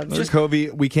Calvin and Hobbes. Kobe,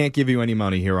 we can't give you any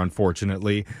money here,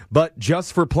 unfortunately, but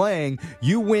just for playing,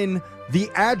 you win the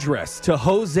address to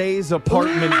Jose's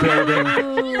apartment building,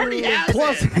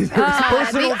 plus his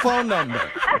personal phone number.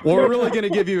 What we're really going to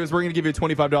give you is we're going to give you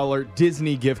a $25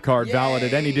 Disney gift card valid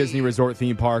at any Disney resort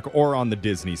theme park or on the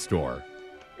Disney store.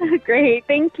 Great.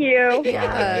 Thank you.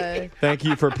 Yeah. Thank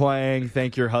you for playing.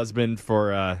 Thank your husband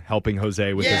for helping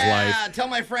Jose with his life. Yeah, tell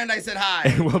my friend I said hi.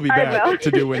 And we'll be back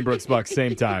to do Winbrooks Bucks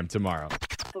same time tomorrow.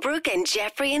 Brooke and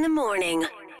Jeffrey in the morning.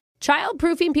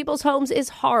 Childproofing people's homes is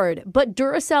hard, but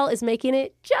Duracell is making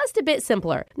it just a bit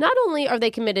simpler. Not only are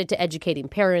they committed to educating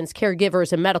parents,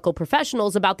 caregivers, and medical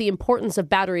professionals about the importance of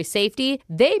battery safety,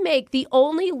 they make the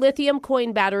only lithium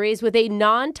coin batteries with a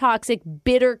non-toxic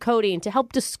bitter coating to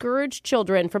help discourage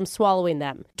children from swallowing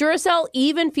them. Duracell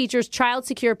even features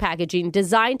child-secure packaging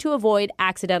designed to avoid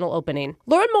accidental opening.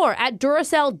 Learn more at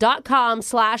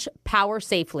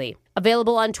Duracell.com/powersafely.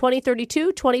 Available on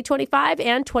 2032, 2025,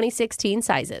 and 2016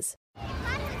 sizes.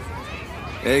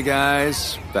 Hey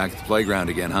guys, back at the playground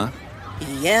again, huh?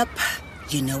 Yep.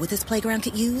 You know what this playground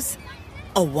could use?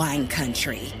 A wine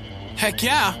country. Heck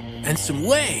yeah, and some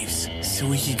waves so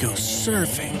we could go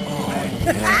surfing. Oh,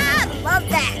 yeah. Love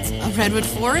that. A redwood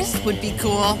forest would be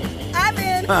cool. I'm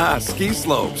in. Ski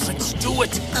slopes. Let's do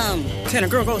it. Can a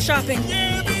girl go shopping?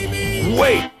 Yeah, baby.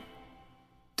 Wait.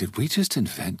 Did we just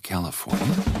invent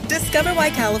California? Discover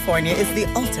why California is the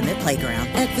ultimate playground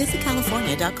at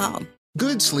visitcalifornia.com.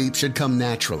 Good sleep should come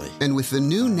naturally, and with the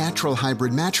new Natural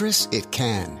Hybrid mattress, it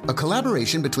can. A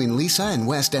collaboration between Lisa and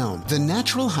West Elm, the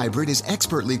Natural Hybrid is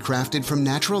expertly crafted from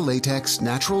natural latex,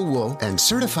 natural wool, and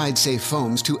certified safe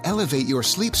foams to elevate your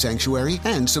sleep sanctuary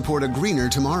and support a greener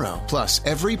tomorrow. Plus,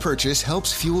 every purchase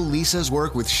helps fuel Lisa's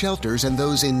work with shelters and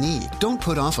those in need. Don't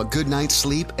put off a good night's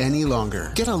sleep any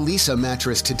longer. Get a Lisa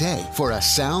mattress today for a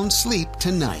sound sleep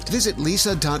tonight. Visit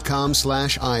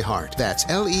lisa.com/iHeart. That's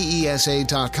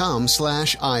LEESA.com/iHeart.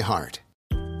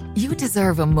 You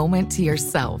deserve a moment to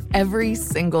yourself every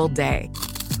single day.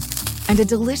 And a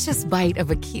delicious bite of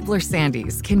a Keebler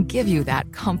Sandies can give you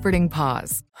that comforting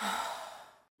pause.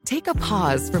 Take a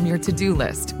pause from your to-do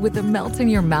list with the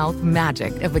melt-in-your-mouth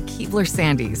magic of a Keebler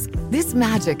Sandies. This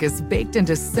magic is baked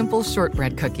into simple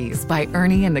shortbread cookies by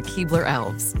Ernie and the Keebler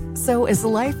Elves. So as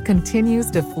life continues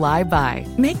to fly by,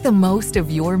 make the most of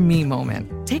your me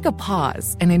moment. Take a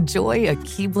pause and enjoy a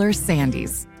Keebler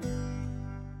Sandies.